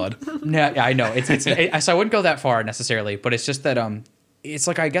wasn't flawed. Yeah, I know. So I wouldn't go that far necessarily, but it's just that it's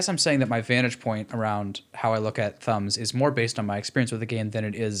like, I guess I'm saying that my vantage point around how I look at thumbs is more based on my experience with the game than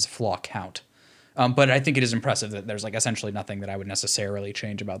it is flaw count. But I think it is impressive that there's like essentially nothing that I would necessarily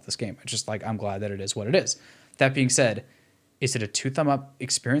change about this game. It's just like, I'm glad that it is what it is. That being said, is it a 2 thumb up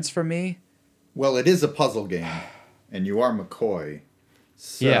experience for me? Well, it is a puzzle game, and you are McCoy.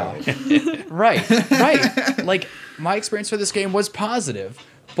 So. Yeah. Right. Like, my experience for this game was positive,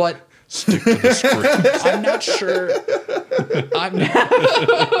 but Stick to the script. I'm not sure.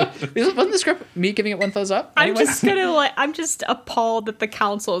 Wasn't the script me giving it 1 thumbs up? I'm Anyway? I'm just appalled that the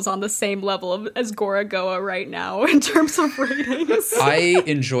council is on the same level as Gorogoa right now in terms of ratings. I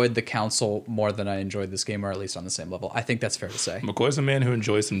enjoyed the council more than I enjoyed this game, or at least on the same level. I think that's fair to say. McCoy's a man who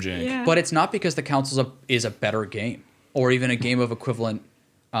enjoys some jank. Yeah. But it's not because the council is a better game, or even a game of equivalent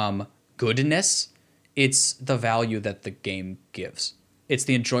goodness. It's the value that the game gives. It's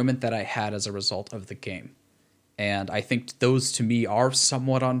the enjoyment that I had as a result of the game. And I think those, to me, are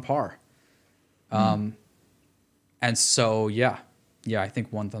somewhat on par. And so, yeah, I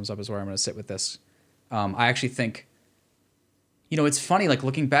think 1 thumbs up is where I'm going to sit with this. I actually think, it's funny, like,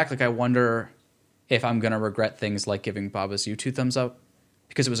 looking back, like, I wonder if I'm going to regret things like giving Baba's You 2 thumbs up,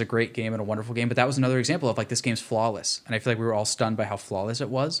 because it was a great game and a wonderful game. But that was another example of, like, this game's flawless. And I feel like we were all stunned by how flawless it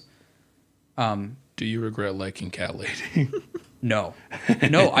was. Do you regret liking Cat Lady? No,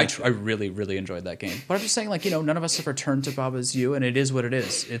 I really, really enjoyed that game. But I'm just saying, like, none of us have returned to Baba's You, and it is what it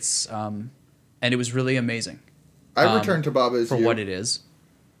is. It's, and it was really amazing. I returned to Baba's for You, what it is.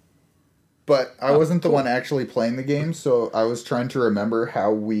 but I wasn't the one actually playing the game, so I was trying to remember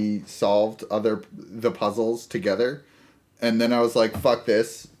how we solved the puzzles together, and then I was like, "Fuck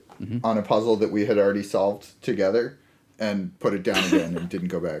this," on a puzzle that we had already solved together, and put it down again and didn't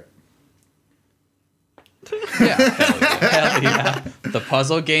go back. Yeah, hell yeah. The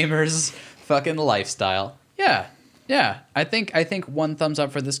puzzle gamers fucking lifestyle. Yeah. I think 1 thumbs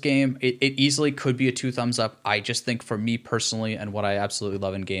up for this game. It easily could be a 2 thumbs up. I just think for me personally, and what I absolutely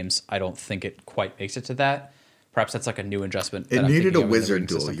love in games, I don't think it quite makes it to that. Perhaps that's like a new adjustment. It that I'm needed thinking a of in the wizard rating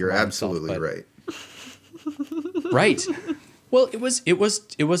duel. system for You're myself, absolutely but- right. Right. Well, it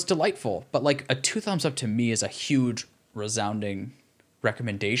was delightful, but like a 2 thumbs up to me is a huge resounding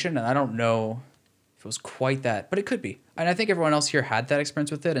recommendation, and I don't know if it was quite that, but it could be. And I think everyone else here had that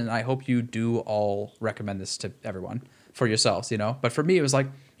experience with it, and I hope you do all recommend this to everyone for yourselves, But for me, it was like,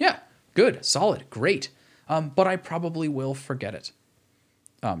 yeah, good, solid, great. But I probably will forget it,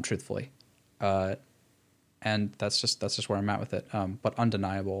 truthfully. And that's just where I'm at with it. But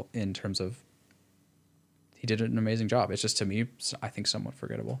undeniable in terms of he did an amazing job. It's just, to me, I think somewhat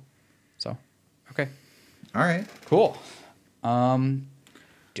forgettable. So, okay. All right. Cool.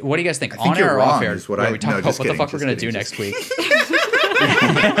 What do you guys think? I think On air you're or off wrong air? is what Where I- we talk no, about just what the kidding, fuck we're just going to do kidding, next just week.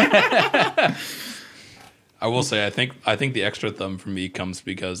 I will say, I think the extra thumb for me comes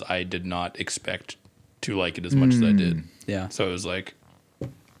because I did not expect to like it as much as I did. Yeah. So it was like,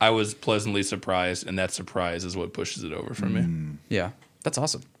 I was pleasantly surprised, and that surprise is what pushes it over for me. Yeah. That's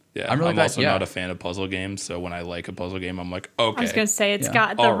awesome. Yeah, I'm really glad, also not a fan of puzzle games, so when I like a puzzle game, I'm like, okay. I was going to say, it's Yeah.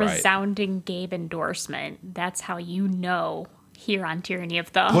 got the All right. resounding Gabe endorsement. That's how you know here on Tyranny of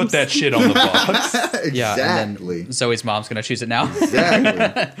Thumbs. Put that shit on the box. Yeah. Exactly. And then Zoe's mom's going to choose it now.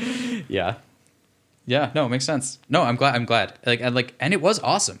 Exactly. Yeah. Yeah. No, it makes sense. No, I'm glad. And it was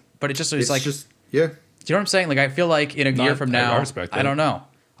awesome, but it just was It's like, just, yeah. do you know what I'm saying? Like, I feel like in a No, year from I now, respect I that. don't know.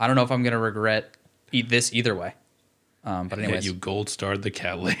 I don't know if I'm going to regret this either way. But Yeah, anyways, you gold starred the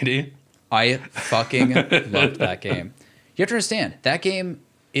cat lady. I fucking loved that game. You have to understand, that game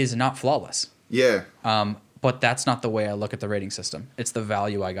is not flawless. Yeah. But that's not the way I look at the rating system. It's the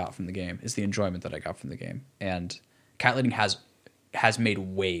value I got from the game. It's the enjoyment that I got from the game. And Cat Lady has made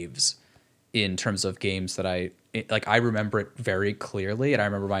waves in terms of games that I remember it very clearly, and I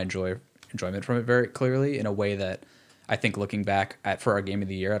remember my enjoyment from it very clearly in a way that I think, looking back for our game of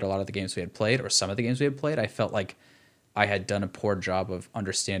the year at a lot of the games we had played, or some of the games we had played, I felt like I had done a poor job of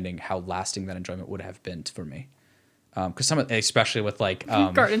understanding how lasting that enjoyment would have been for me. Because especially with like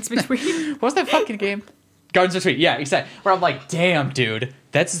Gardens Between. what was that fucking game? Gardens Between. Yeah, exactly. Where I'm like, damn, dude,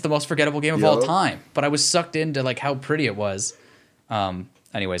 that's the most forgettable game of all Yup. time. But I was sucked into like how pretty it was.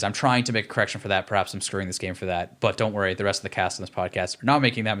 Anyways, I'm trying to make a correction for that. Perhaps I'm screwing this game for that. But don't worry, the rest of the cast on this podcast are not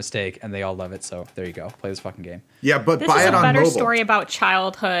making that mistake, and they all love it. So there you go. Play this fucking game. Yeah, but This buy is it a on better mobile. story about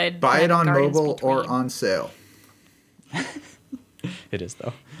childhood. Buy it than on Gardens mobile or Between. on sale. It is,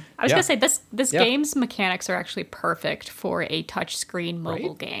 though. I was Yeah. gonna say this Yeah. game's mechanics are actually perfect for a touchscreen mobile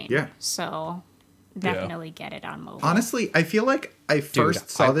Right? game. Yeah. So definitely get it on mobile. Honestly, I feel like I first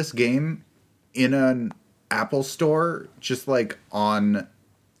saw this game in an Apple store, just like on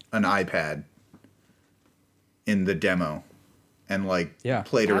an iPad in the demo, and like Yeah.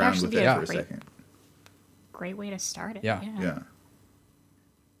 played That would around actually with be it a for a great- second. Great way to start it. Yeah. Yeah.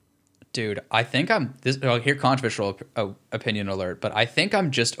 Dude, I think I'm this. Well, here, controversial opinion alert, but I think I'm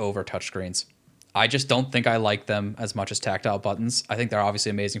just over touchscreens. I just don't think I like them as much as tactile buttons. I think they're obviously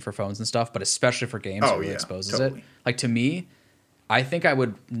amazing for phones and stuff, but especially for games, Oh, it really yeah, exposes totally. it. Like, to me, I think I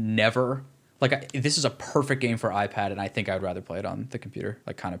would never Like this is a perfect game for iPad, and I think I would rather play it on the computer.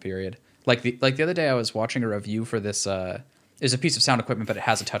 Like kind of period. Like the other day, I was watching a review for this. Is a piece of sound equipment, but it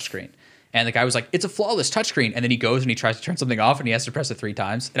has a touchscreen. And the guy was like, "It's a flawless touchscreen," and then he goes and he tries to turn something off, and he has to press it 3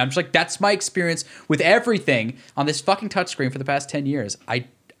 times. And I'm just like, that's my experience with everything on this fucking touchscreen for the past 10 years.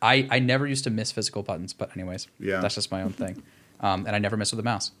 I never used to miss physical buttons, but anyways, that's just my own thing. And I never miss with a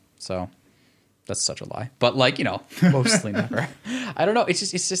mouse, so that's such a lie. But like, you know, mostly never. I don't know.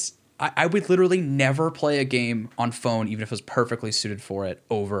 It's just. I would literally never play a game on phone, even if it was perfectly suited for it,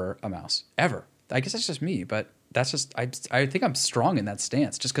 over a mouse ever. I guess that's just me, but that's just I think I'm strong in that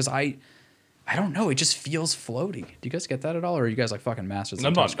stance, just because I don't know. It just feels floaty. Do you guys get that at all, or are you guys like fucking masters?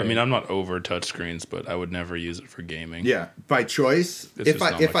 I'm not. I mean, I'm not over touchscreens, but I would never use it for gaming. Yeah, by choice. It's If just I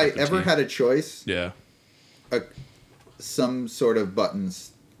not if my I cup of ever tea. had a choice, Yeah. some sort of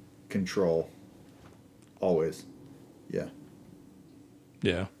buttons control. Always. Yeah.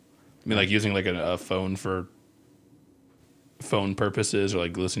 Yeah. I mean, like using like a phone for phone purposes, or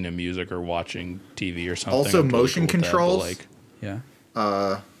like listening to music or watching TV or something. Also I'm totally motion cool with that, but, controls? like, Yeah.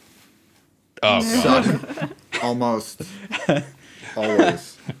 oh god. Almost.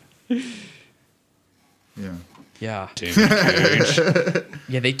 Always. Yeah. Yeah. David Cage.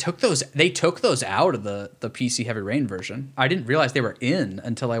 Yeah, they took those out of the PC Heavy Rain version. I didn't realize they were in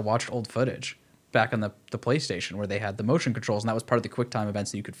until I watched old footage back on the PlayStation, where they had the motion controls, and that was part of the QuickTime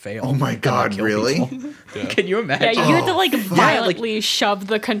events that you could fail. Oh my and, God, kill really? people. Yeah. Can you Yeah, imagine? you had to like like- violently shove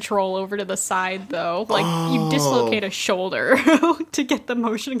the control over to the side though. Like you dislocate a shoulder to get the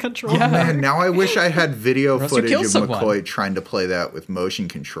motion control. Yeah. Man, now I wish I had video else you footage kill of someone. McCoy trying to play that with motion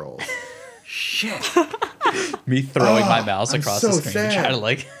controls. Shit. Me throwing my mouse I'm across so the screen, sad. trying to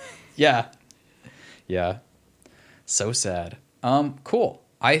like, yeah, so sad. Cool.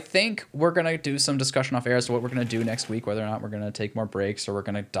 I think we're gonna do some discussion off air as to what we're gonna do next week, whether or not we're gonna take more breaks, or we're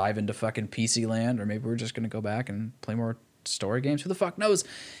gonna dive into fucking PC land, or maybe we're just gonna go back and play more story games. Who the fuck knows?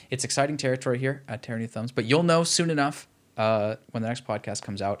 It's exciting territory here at Terra New Thumbs, but you'll know soon enough when the next podcast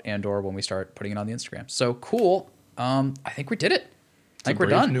comes out, and or when we start putting it on the Instagram. So cool. I think we did it. I think we're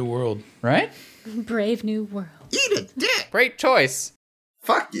Brave done. New world. Right? Brave new world. Eat a dick. Great choice.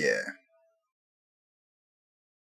 Fuck yeah.